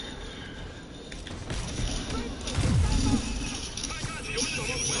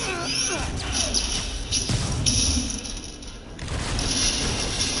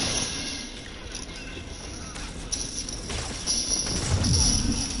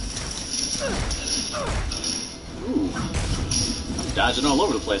 Ooh. I'm dodging all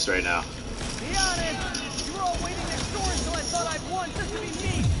over the place right now. Be honest, you were all waiting next door until I thought I'd won just to be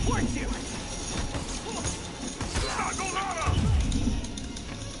me, weren't you?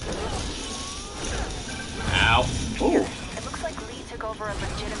 Ow. Ooh. It looks like Lee took over a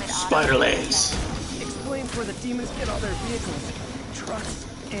legitimate Spider legs. Explains where the demons get all their vehicles. Trucks,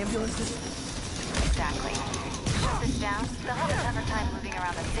 ambulances. Exactly. Shut this down, they'll have a tougher time moving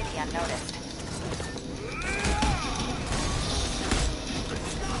around the city unnoticed.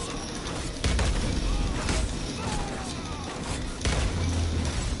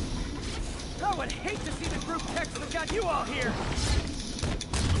 I would hate to see the group text that got you all here.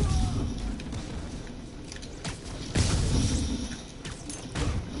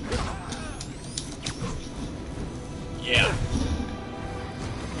 Yeah.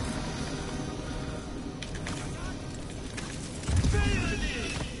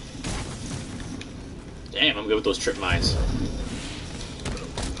 Damn, I'm good with those trip mines.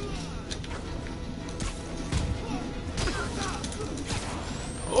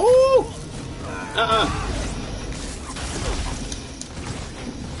 Oh!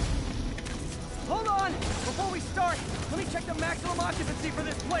 Hold on! Before we start, let me check the maximum occupancy for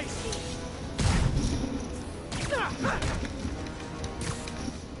this place.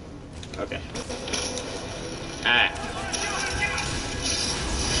 Okay. Ah.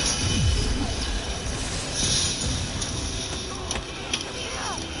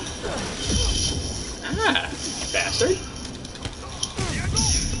 Ah, bastard.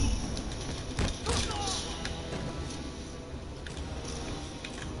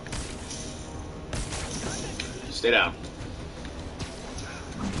 Stay down.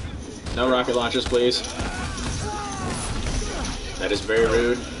 No rocket launchers, please. That is very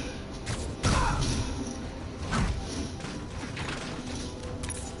rude.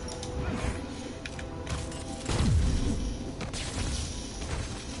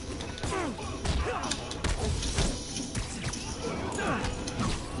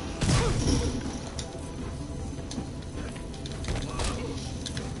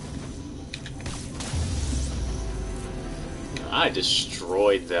 I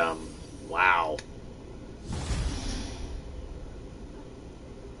destroyed them. Wow.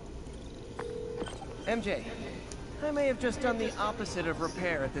 MJ, I may have just done the opposite of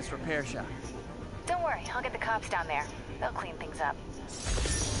repair at this repair shop. Don't worry, I'll get the cops down there. They'll clean things up.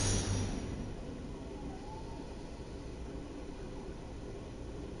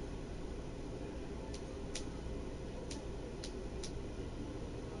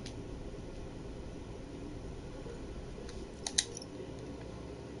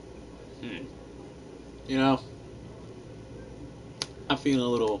 You know, I'm feeling a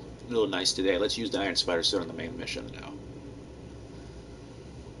little nice today. Let's use the Iron Spider suit on the main mission now.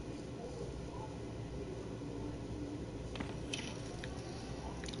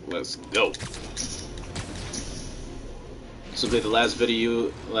 Let's go. This will be the last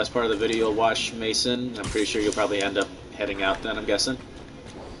part of the video. Watch Mason. I'm pretty sure you'll probably end up heading out then, I'm guessing.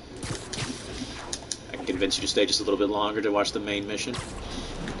 I can convince you to stay just a little bit longer to watch the main mission.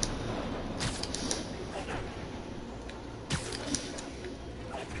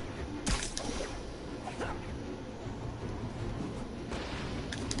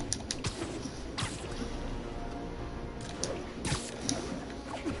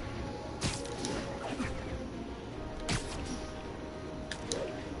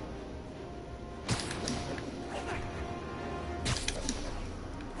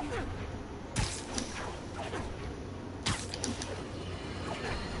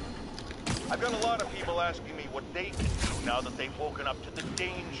 I've got a lot of people asking me what they can do now that they've woken up to the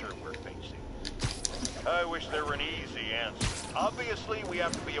danger we're facing. I wish there were an easy answer. Obviously, we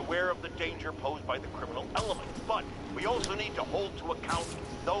have to be aware of the danger posed by the criminal element, but we also need to hold to account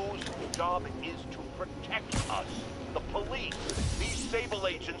those whose job it is to protect us, the police. These Sable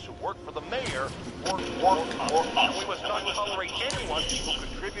agents who work for the mayor work for us, and we must not tolerate anyone who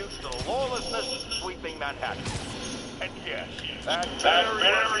contributes to the lawlessness sweeping Manhattan. And yes, that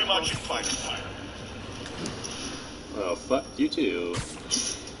very much includes fire. Well, fuck you too.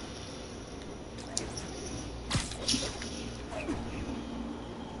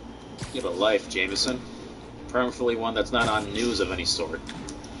 You have a life, Jameson. Preferably one that's not on news of any sort.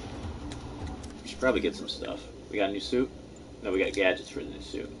 We should probably get some stuff. We got a new suit? No, we got gadgets for the new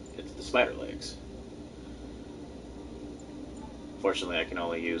suit. It's the spider legs. Fortunately, I can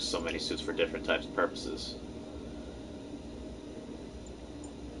only use so many suits for different types of purposes.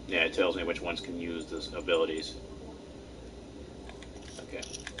 Yeah, it tells me which ones can use those abilities. Okay.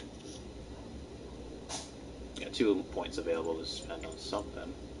 Got 2 points available to spend on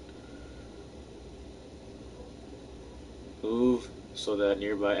something. Move so that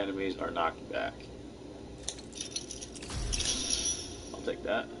nearby enemies are knocked back. I'll take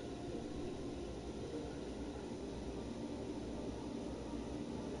that.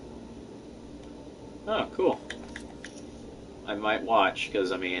 Oh, cool. I might watch,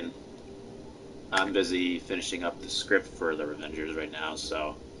 because, I mean, I'm busy finishing up the script for the Revengers right now,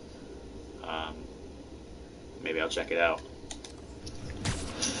 so maybe I'll check it out.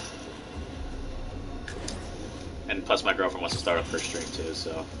 And plus my girlfriend wants to start up her stream too,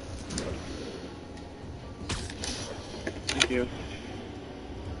 so... Thank you.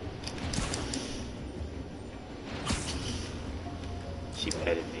 She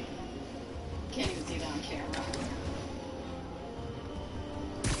petted me. Can't even see that on camera.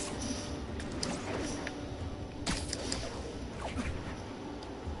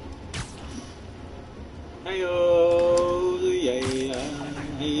 Hey-oh, yeah.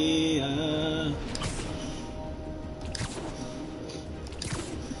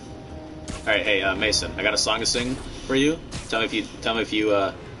 Alright, hey, Mason, I got a song to sing for you. Tell me if you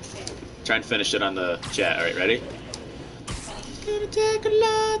try and finish it on the chat. Alright, ready? It's gonna take a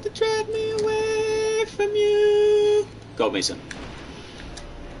lot to drag me away from you. Go, Mason.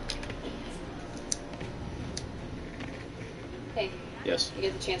 Hey. Yes. You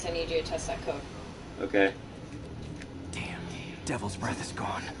get the chance, I need you to test that code. Okay. Damn, Devil's Breath is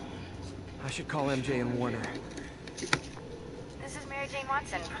gone. I should call MJ and warn her. This is Mary Jane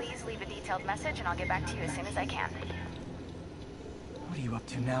Watson. Please leave a detailed message and I'll get back to you as soon as I can. What are you up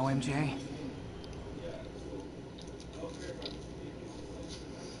to now, MJ?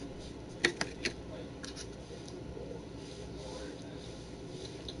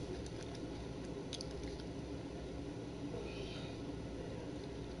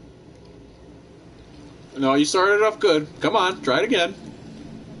 No, you started off good. Come on, try it again.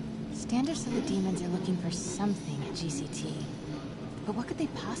 Standards said the demons are looking for something at GCT. But what could they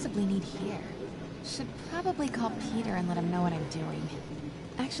possibly need here? Should probably call Peter and let him know what I'm doing.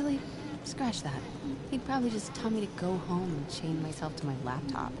 Actually, scratch that. He'd probably just tell me to go home and chain myself to my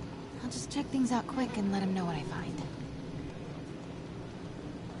laptop. I'll just check things out quick and let him know what I find.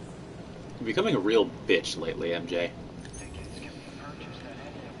 You're becoming a real bitch lately, MJ.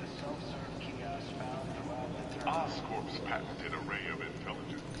 Oscorp's patented array of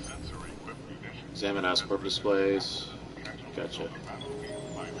intelligent sensory-equipped munitions. Examine Oscorp displays. Gotcha.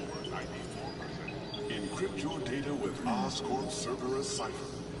 Encrypt your data with Oscorp Cerberus Cipher,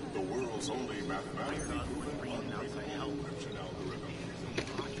 the world's only mathematically proven unbreakable encryption algorithm.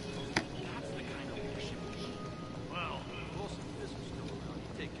 Well, Wilson, this was still around.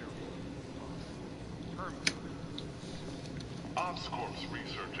 You take care of it. Oscorp's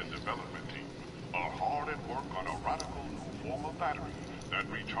research and development team are hard at work on a radical new form of battery that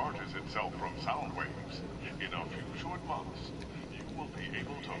recharges itself from sound waves. In a few short months, you will be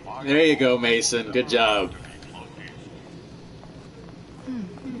able to fire... There you go, Mason. Good job.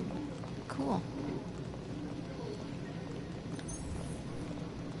 Cool.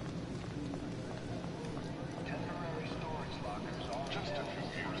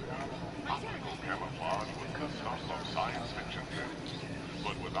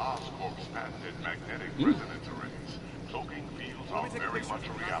 Oscorp's patented magnetic resonance arrays, cloaking fields are very much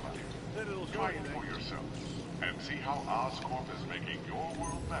a reality. Try it for yourself, and see how Oscorp is making your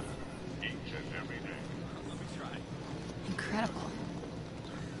world better each and every day. Incredible.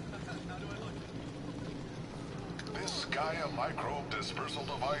 This Gaia microbe dispersal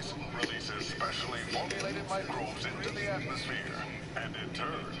device releases specially formulated microbes into the atmosphere, and in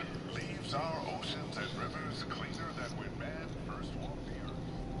turn, leaves our oceans and rivers cleaner than when man first walked the earth.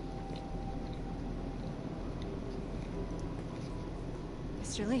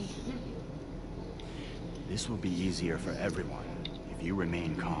 Mr. Lee. This will be easier for everyone if you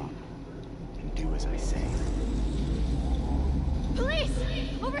remain calm and do as I say. Police!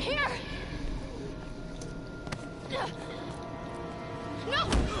 Over here! No!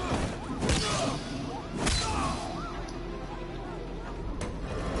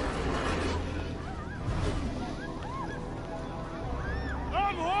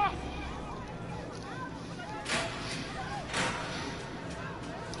 I'm off!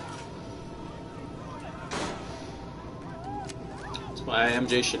 That's why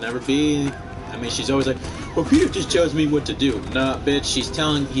MJ should never be. I mean, she's always like, well, Peter just tells me what to do. Nah, bitch, he's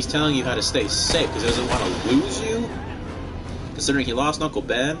telling you how to stay safe because he doesn't want to lose you. Considering he lost Uncle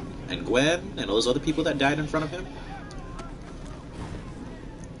Ben and Gwen and all those other people that died in front of him.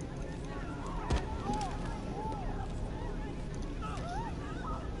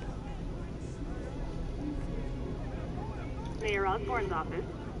 Mayor Osborne's office.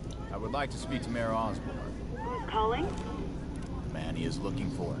 I would like to speak to Mayor Osborne. Who's calling? The man he is looking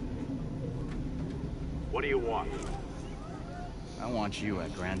for. What do you want? I want you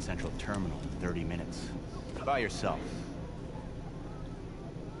at Grand Central Terminal in 30 minutes. By yourself.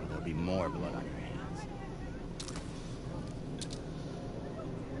 Or there'll be more blood on your hands.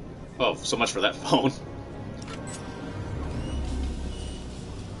 Oh, so much for that phone.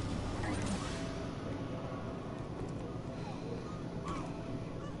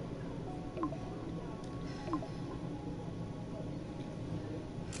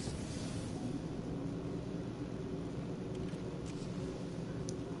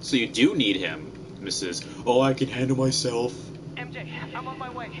 So you do need him, Mrs. Oh, I can handle myself. MJ, I'm on my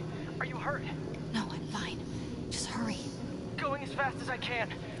way. Are you hurt? No, I'm fine. Just hurry. Going as fast as I can.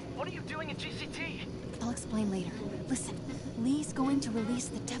 What are you doing at GCT? I'll explain later. Listen, Lee's going to release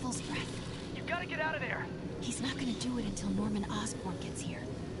the Devil's Breath. You gotta get out of there. He's not gonna do it until Norman Osborn gets here.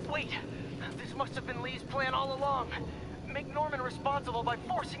 Wait, this must have been Lee's plan all along. Make Norman responsible by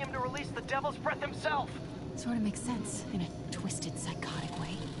forcing him to release the Devil's Breath himself. Sort of makes sense, in a twisted, psychotic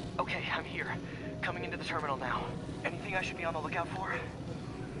way. Okay, I'm here. Coming into the terminal now. Anything I should be on the lookout for?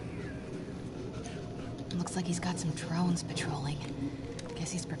 Looks like he's got some drones patrolling.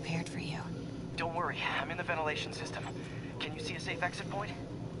 Guess he's prepared for you. Don't worry, I'm in the ventilation system. Can you see a safe exit point?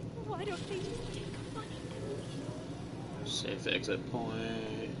 Why don't they just take money? Safe exit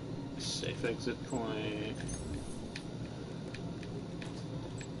point. Safe exit point.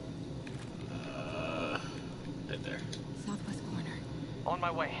 Right there. Southwest corner. On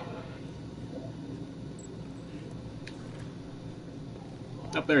my way.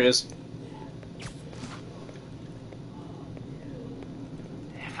 Up there he is.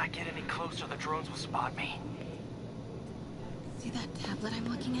 If I get any closer, the drones will spot me. See that tablet I'm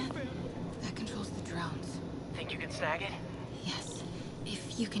looking at? That controls the drones. Think you can snag it? Yes,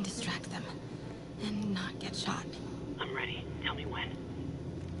 if you can distract them. And not get shot. I'm ready. Tell me when.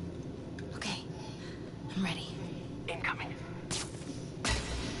 Okay, I'm ready. Incoming.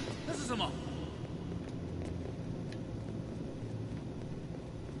 那是什么？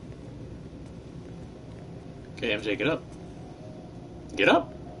 Okay, MJ, get up. Get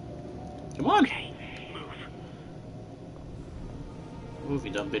up! Come on! Okay, move. Move,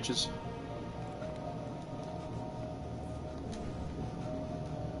 you dumb bitches.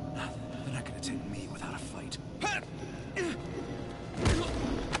 They're not gonna take me without a fight.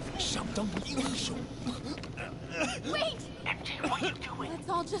 想当英雄。 Wait! MJ, what are you doing? Let's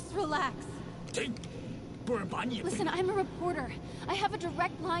all just relax. 停，不然把你也 Listen, I'm a reporter. I have a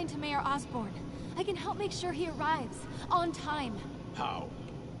direct line to Mayor Osborne. I can help make sure he arrives on time. How?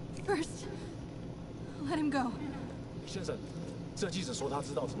 First, let him go. 先生，这记者说他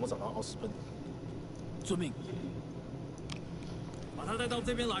知道怎么找到奥斯本。遵命。把他带到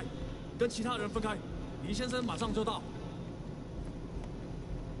这边来，跟其他人分开。李先生马上就到。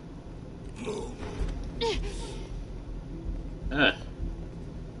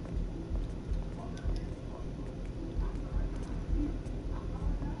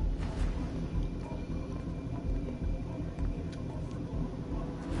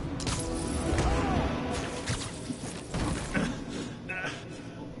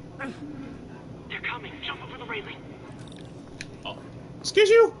They're coming. Jump over the railing. Oh, excuse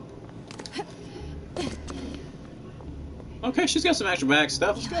you. Okay, she's got some acrobatic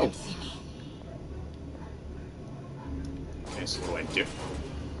stuff. Let's go. Okay, so what do I do?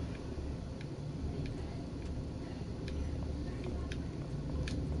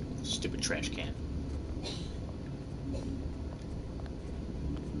 Stupid trash can.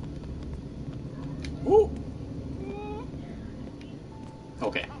 Ooh.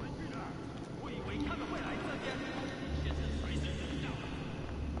 Okay.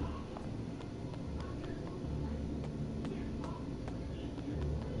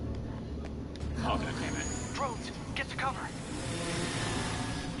 Oh, god damn it. Drones, get to cover.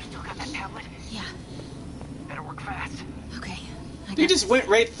 You still got that tablet? Yeah. Better work fast. Okay. They just went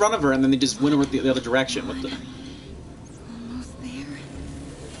right in front of her and then they just went over the other direction. What the? Almost there.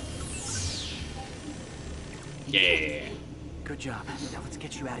 Yeah. Good job. Now let's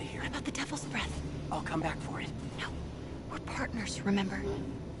get you out of here. What about the devil's breath? I'll come back for it. No. We're partners, remember?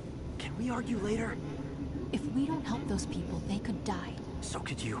 Can we argue later? If we don't help those people, they could die. So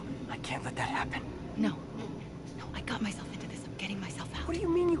could you. I can't let that happen. No. No, I got myself into this. I'm getting myself out. What do you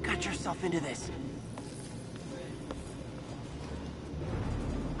mean you got yourself into this?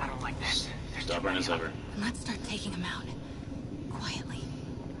 I don't like this. Stubborn as ever. Let's start taking them out. Quietly.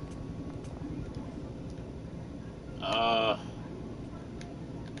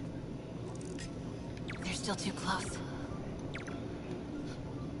 They're still too close.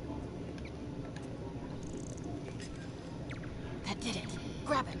 That did it.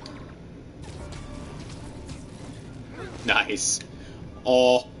 Grab him. Nice.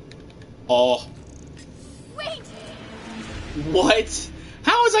 Oh. Wait! What?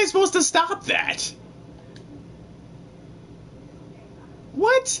 How was I supposed to stop that?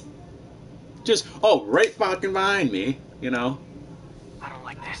 What? Just, oh, right fucking behind me, you know? I don't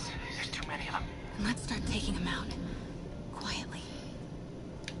like this. There's too many of them. Let's start taking them out. Quietly.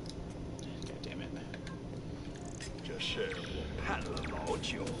 God damn it.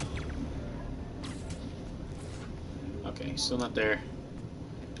 Okay, still not there.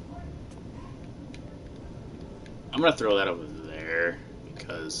 I'm gonna throw that over there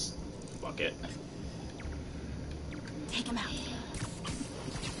because fuck it. Take him out.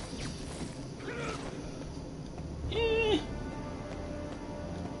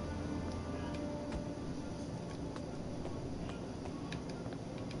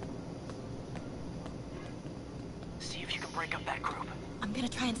 See if you can break up that group. I'm gonna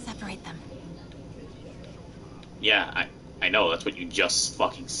try and separate them. Yeah, I know, that's what you just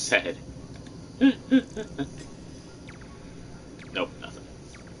fucking said. Nope, nothing.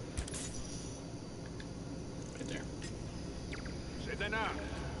 Right there.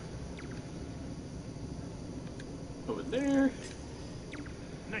 Over there.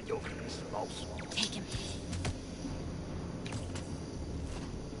 Take him.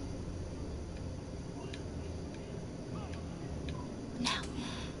 Now.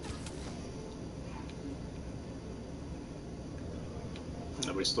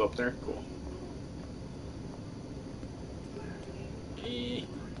 Nobody's still up there? Cool.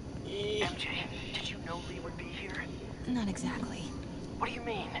 MJ, did you know Lee would be here? Not exactly. What do you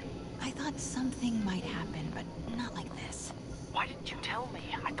mean? I thought something might happen, but not like this. Why didn't you tell me?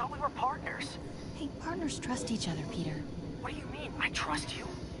 I thought we were partners. Hey, partners trust each other, Peter. What do you mean? I trust you?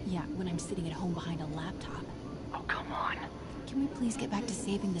 Yeah, when I'm sitting at home behind a laptop. Oh, come on. Can we please get back to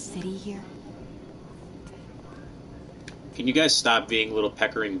saving the city here? Can you guys stop being little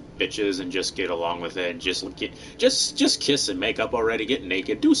peckering bitches and just get along with it and just kiss and make up already, get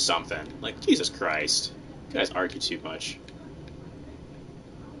naked, do something. Like, Jesus Christ. You guys argue too much.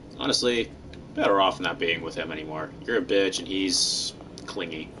 Honestly, better off not being with him anymore. You're a bitch and he's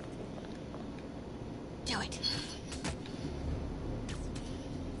clingy. Do it.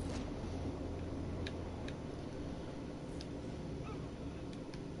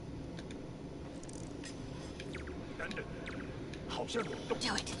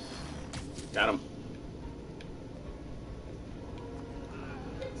 Do it. Got him.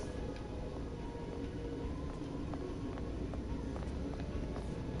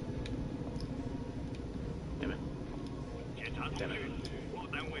 Damn it. Damn it.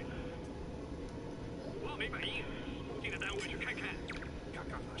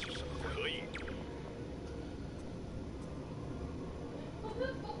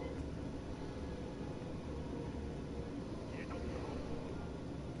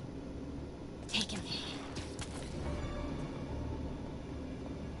 Take him.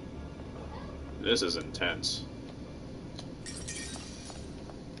 This is intense.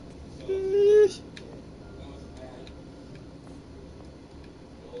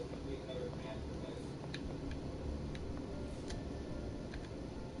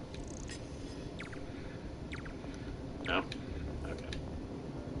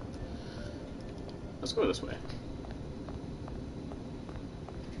 let's go this way.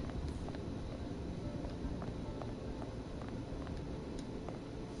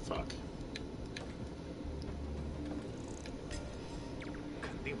 Fuck. 肯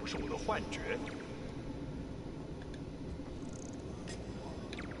定不是我的幻觉。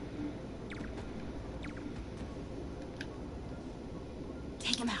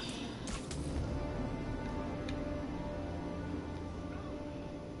 Take him out.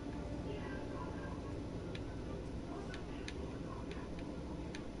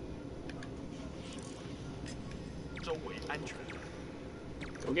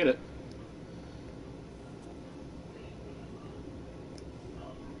 Go get it.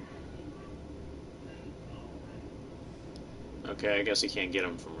 Okay, I guess you can't get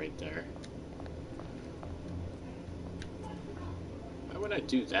him from right there. Why would I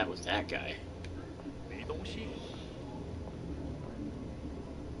do that with that guy? 没东西。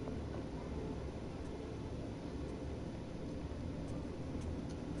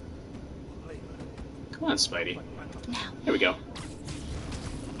 Come on, Spidey. Here we go.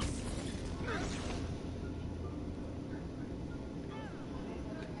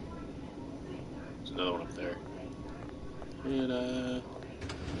 There's another one up there. And,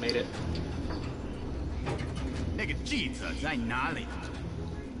 made it. 那个记者在哪里？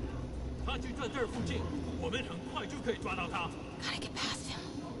他就在这儿附近，我们很快就可以抓到他。 Gotta get past him.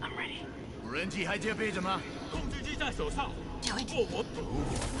 I'm ready. 无人机还戒备着吗？控制机在手上。Do it. 如果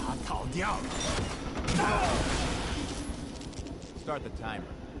他逃掉了。Start the timer.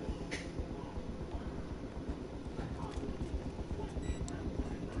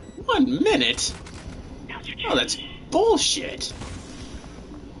 One minute? Oh, that's bullshit.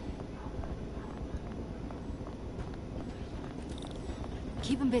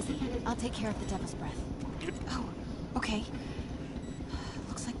 Keep him busy. I'll take care of the Devil's Breath. Oh, okay.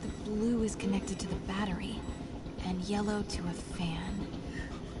 Looks like the blue is connected to the battery, and yellow to a fan.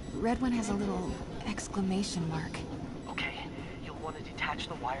 Red one has a little exclamation mark. Okay, you'll want to detach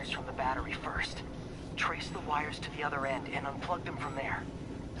the wires from the battery first. Trace the wires to the other end and unplug them from there.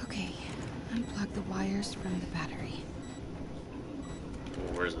 Okay, unplug the wires from the battery.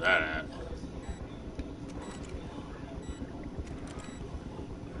 Where's that at?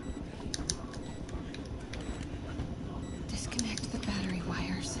 Disconnect the battery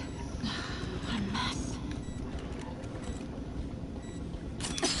wires. What a mess.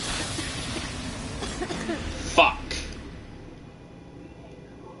 Fuck.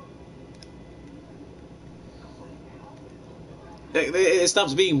 It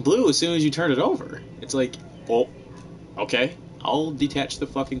stops being blue as soon as you turn it over. It's like, well, okay, I'll detach the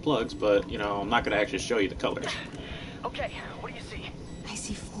fucking plugs, but, you know, I'm not going to actually show you the colors. Okay, what do you see? I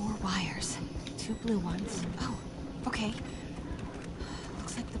see 4 wires. 2 blue ones. Oh, okay.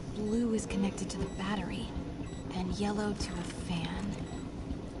 Looks like the blue is connected to the battery, and yellow to a fan.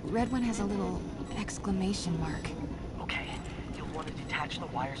 Red one has a little exclamation mark. Okay, you'll want to detach the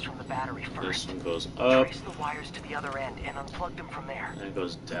wires from the battery first. This one goes up. Trace the wires to the other end and unplug them from there. And it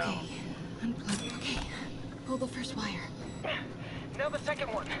goes down. Okay, unplug. Okay, pull the first wire. Now the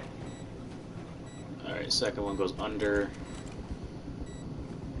second one. Alright, second one goes under.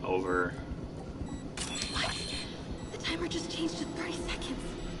 Over. What? The timer just changed to 30 seconds.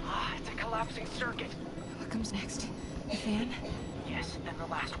 Ah, it's a collapsing circuit. What comes next? The fan? Yes, then the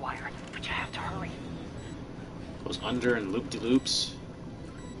last wire. But you have to hurry. Goes under and loop-de-loops.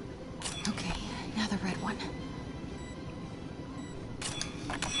 Okay, now the red one.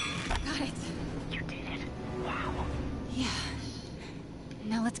 Got it. You did it. Wow. Yeah.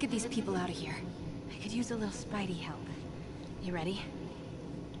 Now let's get these people out of here. I could use a little Spidey help. You ready?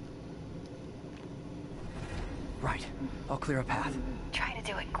 Right. I'll clear a path. Try to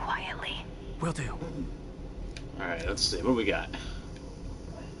do it quietly. Will do. Alright, let's see. What do we got?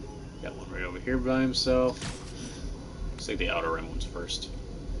 Got one right over here by himself. Let's take the outer rim ones first.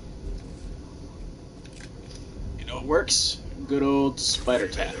 You know it works? Good old spider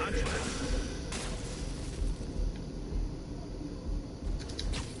tap.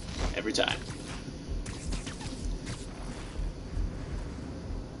 Every time.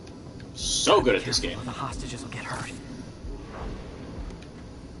 So good at this game. The hostages will get hurt.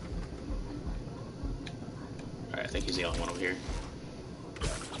 Alright, I think he's the only one over here.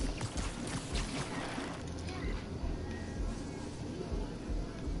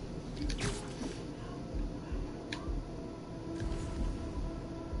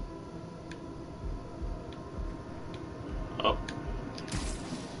 Oh.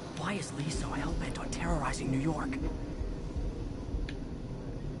 Why is Lee so hell-bent on terrorizing New York?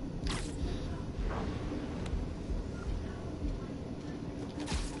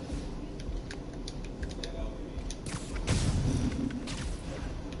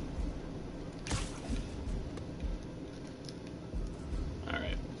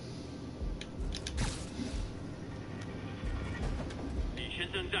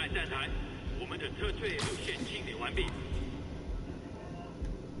 站台，我们的撤退路线清理完毕。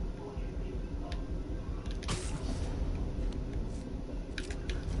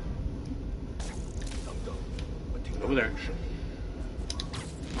 Over there.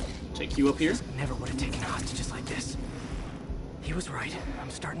 Take you up here. Never would have taken hostages like this. He was right. I'm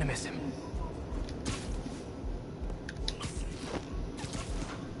starting to miss him.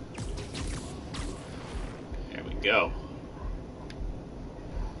 There we go.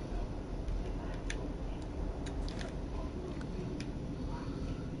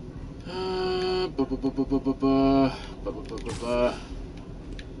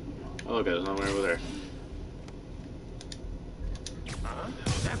 Oh, look, there's nowhere over there.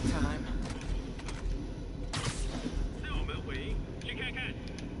 Nap time. 自我们回应，去看看。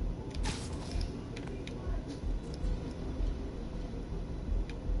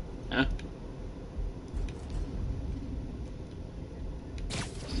 Huh?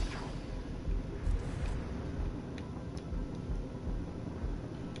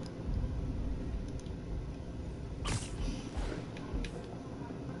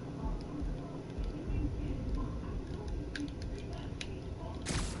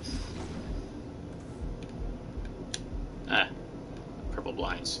 Ah. Purple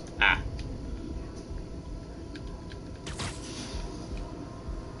blinds. Ah.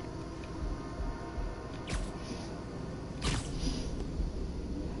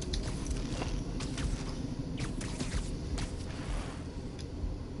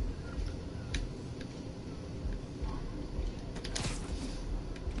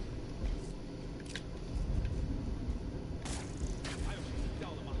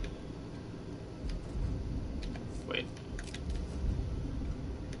 Wait.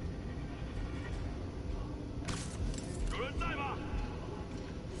 有人在吗？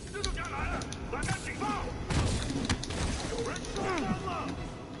蜘蛛侠来了，打开警报！有人受伤了。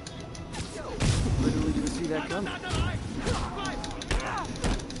 Literally didn't see that coming. 打着来，快！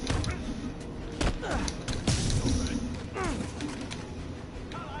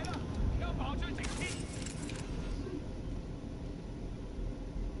他来了，要保持警惕。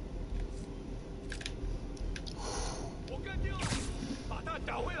我跟丢了，把他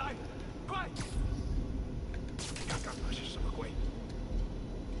找回来，快！刚刚那是什么鬼？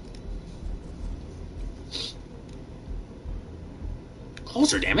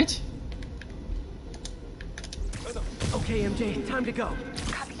 Closer, damn it! Okay, MJ, time to go.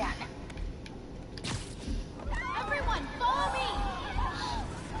 Copy that. Everyone, follow me!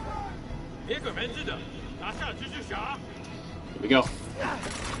 别鬼门子的，拿下蜘蛛侠！ Here we go.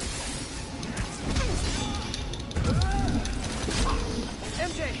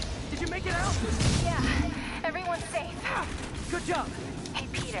 MJ, did you make it out? Yeah, everyone's safe. Good job. Hey,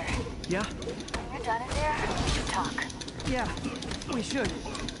 Peter. Yeah? When you're done in there, we should talk. Yeah, we should.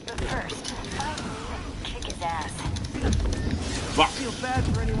 But first, find him and kick his ass. Fuck. I feel bad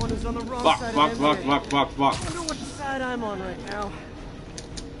for anyone who's on the wrong Fuck, side fuck, of fuck, MJ. fuck, fuck, fuck. I wonder what side I'm on right now.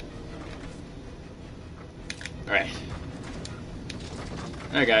 Alright.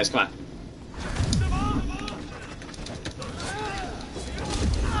 Alright, guys, come on.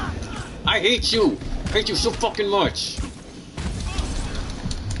 I hate you! I hate you so fucking much!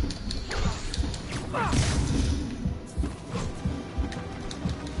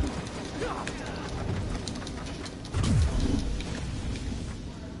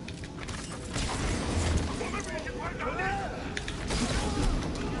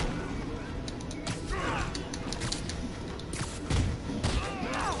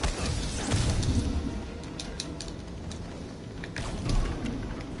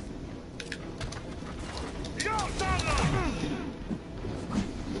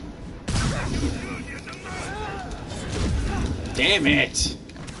 Damn it!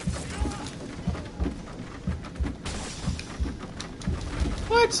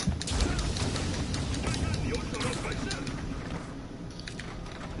 What?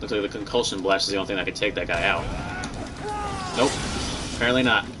 Looks like the concussion blast is the only thing that could take that guy out. Nope. Apparently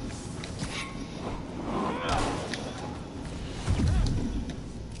not.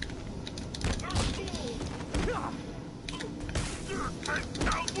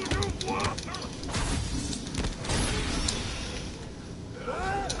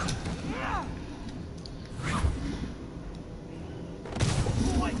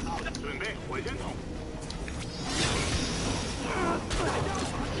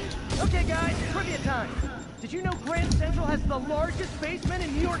 Okay, guys, trivia time. Did you know Grand Central has the largest basement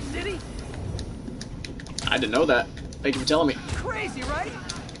in New York City? I didn't know that. Thank you for telling me. Crazy, right?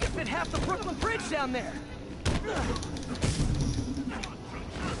 Could fit half the Brooklyn Bridge down there.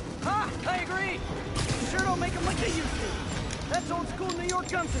 Ha! I agree. Sure don't make them like they used to. That's old school New York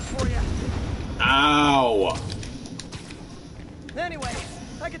gunsmith for you. Ow! Anyway,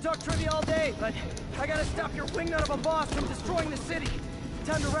 I could talk trivia all day, but I gotta stop your wingnut of a boss from destroying the city.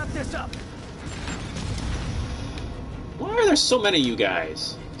 Time to wrap this up. Why are there so many of you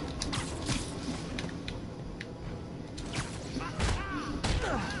guys?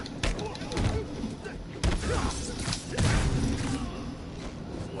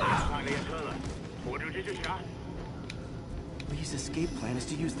 Lee's escape plan is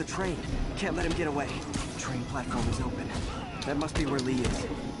to use the train. Can't let him get away. Train platform is open. That must be where Lee is.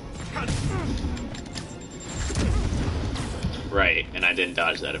 Right, and I didn't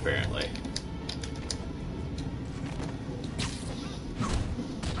dodge that apparently.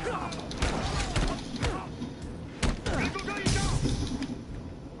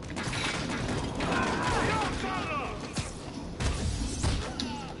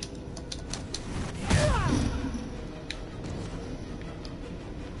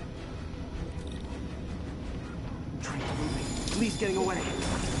 Lee's getting away.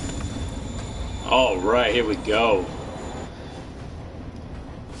 All right, here we go.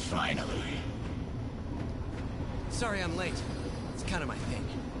 Finally. Sorry I'm late. It's kind of my thing.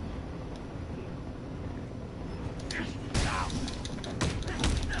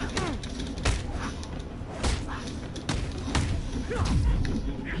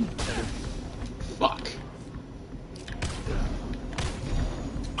 Fuck.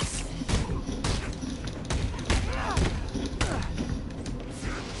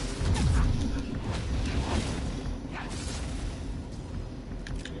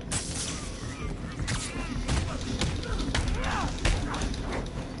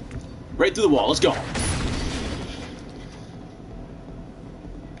 Right through the wall, let's go.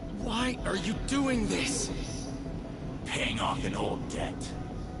 Why are you doing this? Paying off an old debt.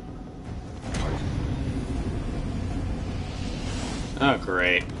 Oh,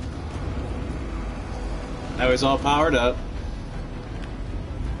 great. Now he's all powered up.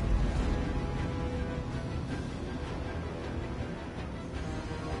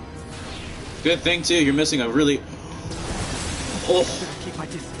 Good thing, too, you're missing a really... Oh! Keep my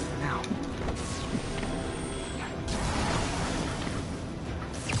distance for now.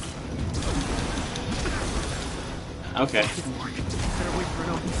 Okay. Didn't work. Better wait for an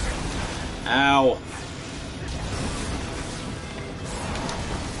opening. Ow.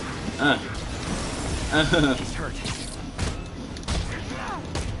 He's hurt.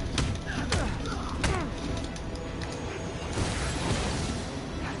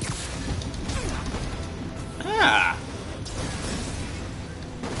 Ah.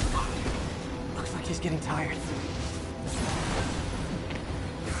 Looks like he's getting tired.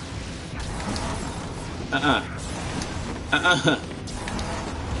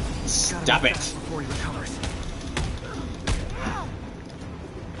 Stop it. Before he recovers.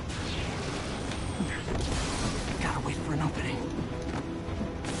 Gotta wait for an opening.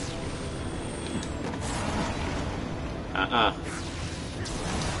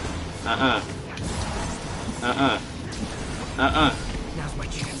 Now's my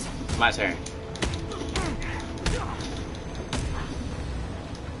chance. My turn.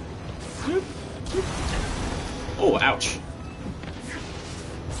 Oh, ouch.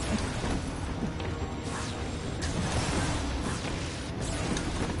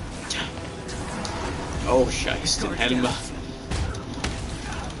 Oh, Scheist and Helma.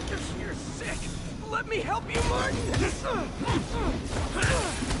 You're sick. Let me help you, Martin.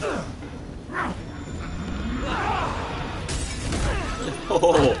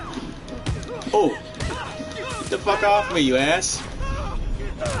 Oh. Oh. Get the fuck off me, you ass.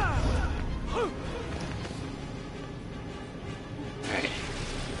 Alright.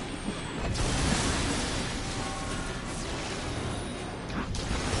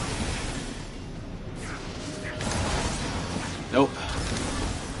 Nope.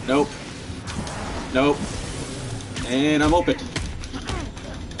 Nope. Nope. And I'm open.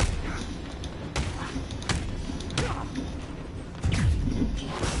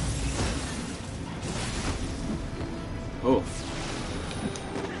 Oh.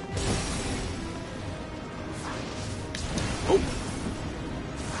 Oh.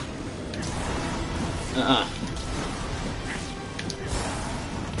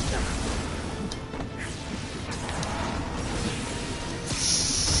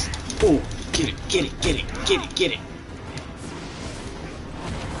 Oh, get it, get it, get it, get it, get it.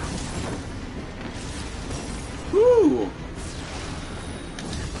 Woo!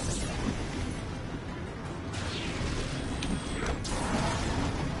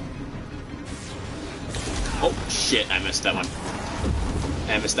 Oh, shit, I missed that one.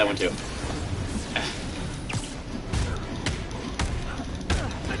 I missed that one too.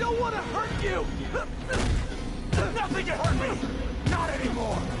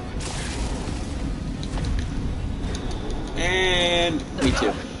 And me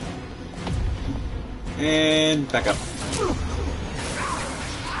too. And back up.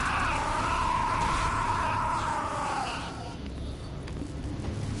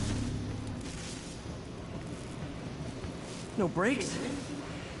 No brakes?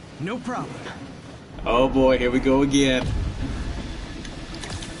 No problem. Oh boy, here we go again.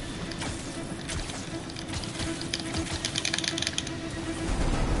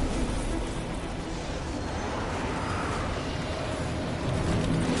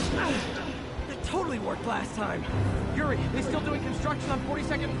 That totally worked last time. Yuri, they still doing construction on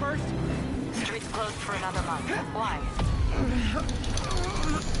 42nd and 1st? Street's closed for another month. Why?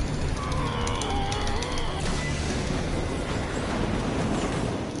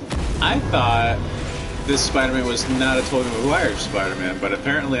 I thought this Spider-Man was not a Tobey Maguire Spider-Man, but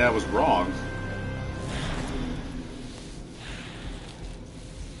apparently I was wrong.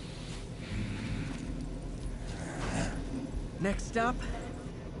 Next stop,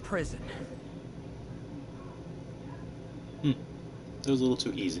 prison. It was a little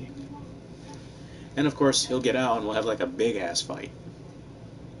too easy. And of course, he'll get out and we'll have like a big-ass fight.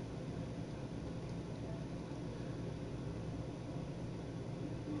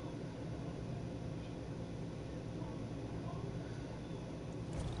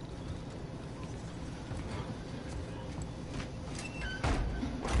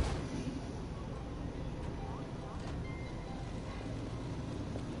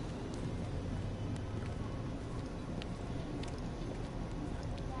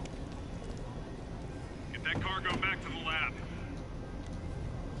 Get that cargo back to the lab.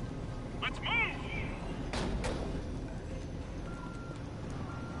 Let's move!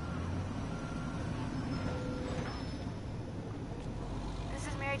 This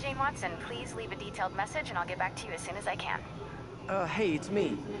is Mary Jane Watson. Please leave a detailed message and I'll get back to you as soon as I can. Hey, it's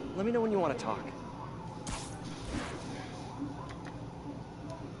me. Let me know when you want to talk.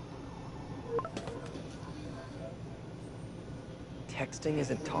 Texting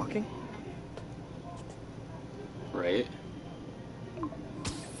isn't talking? Right?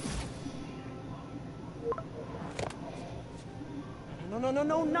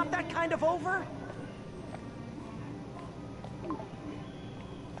 No, not that kind of over!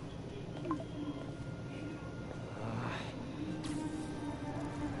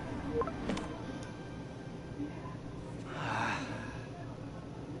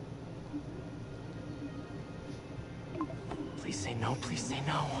 Please say no, please say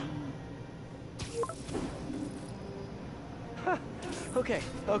no.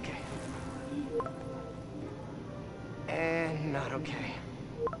 Okay. And not okay.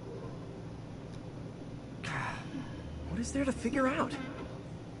 What is there to figure out?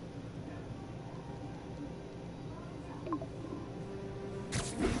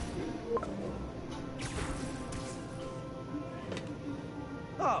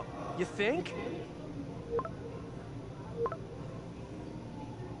 Oh, you think?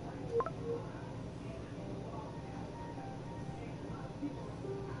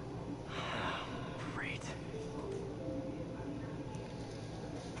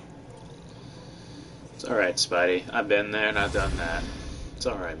 It's alright, Spidey. I've been there and I've done that. It's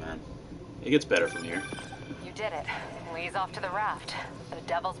alright, man. It gets better from here. You did it. Lee's off to the raft. The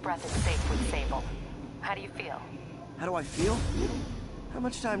Devil's Breath is safe with Sable. How do you feel? How do I feel? How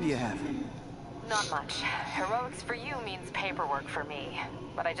much time do you have? Not much. Heroics for you means paperwork for me.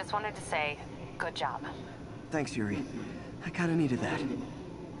 But I just wanted to say, good job. Thanks, Yuri. I kinda needed that.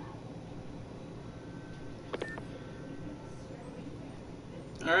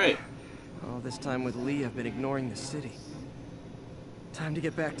 Alright. All this time with Lee, I've been ignoring the city. Time to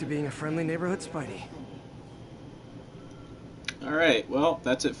get back to being a friendly neighborhood Spidey. Alright, well,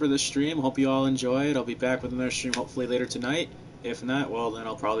 that's it for this stream. Hope you all enjoyed. I'll be back with another stream hopefully later tonight. If not, well, then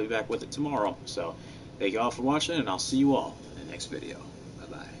I'll probably be back with it tomorrow. So, thank you all for watching, and I'll see you all in the next video.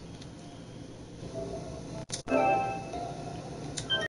 Bye-bye.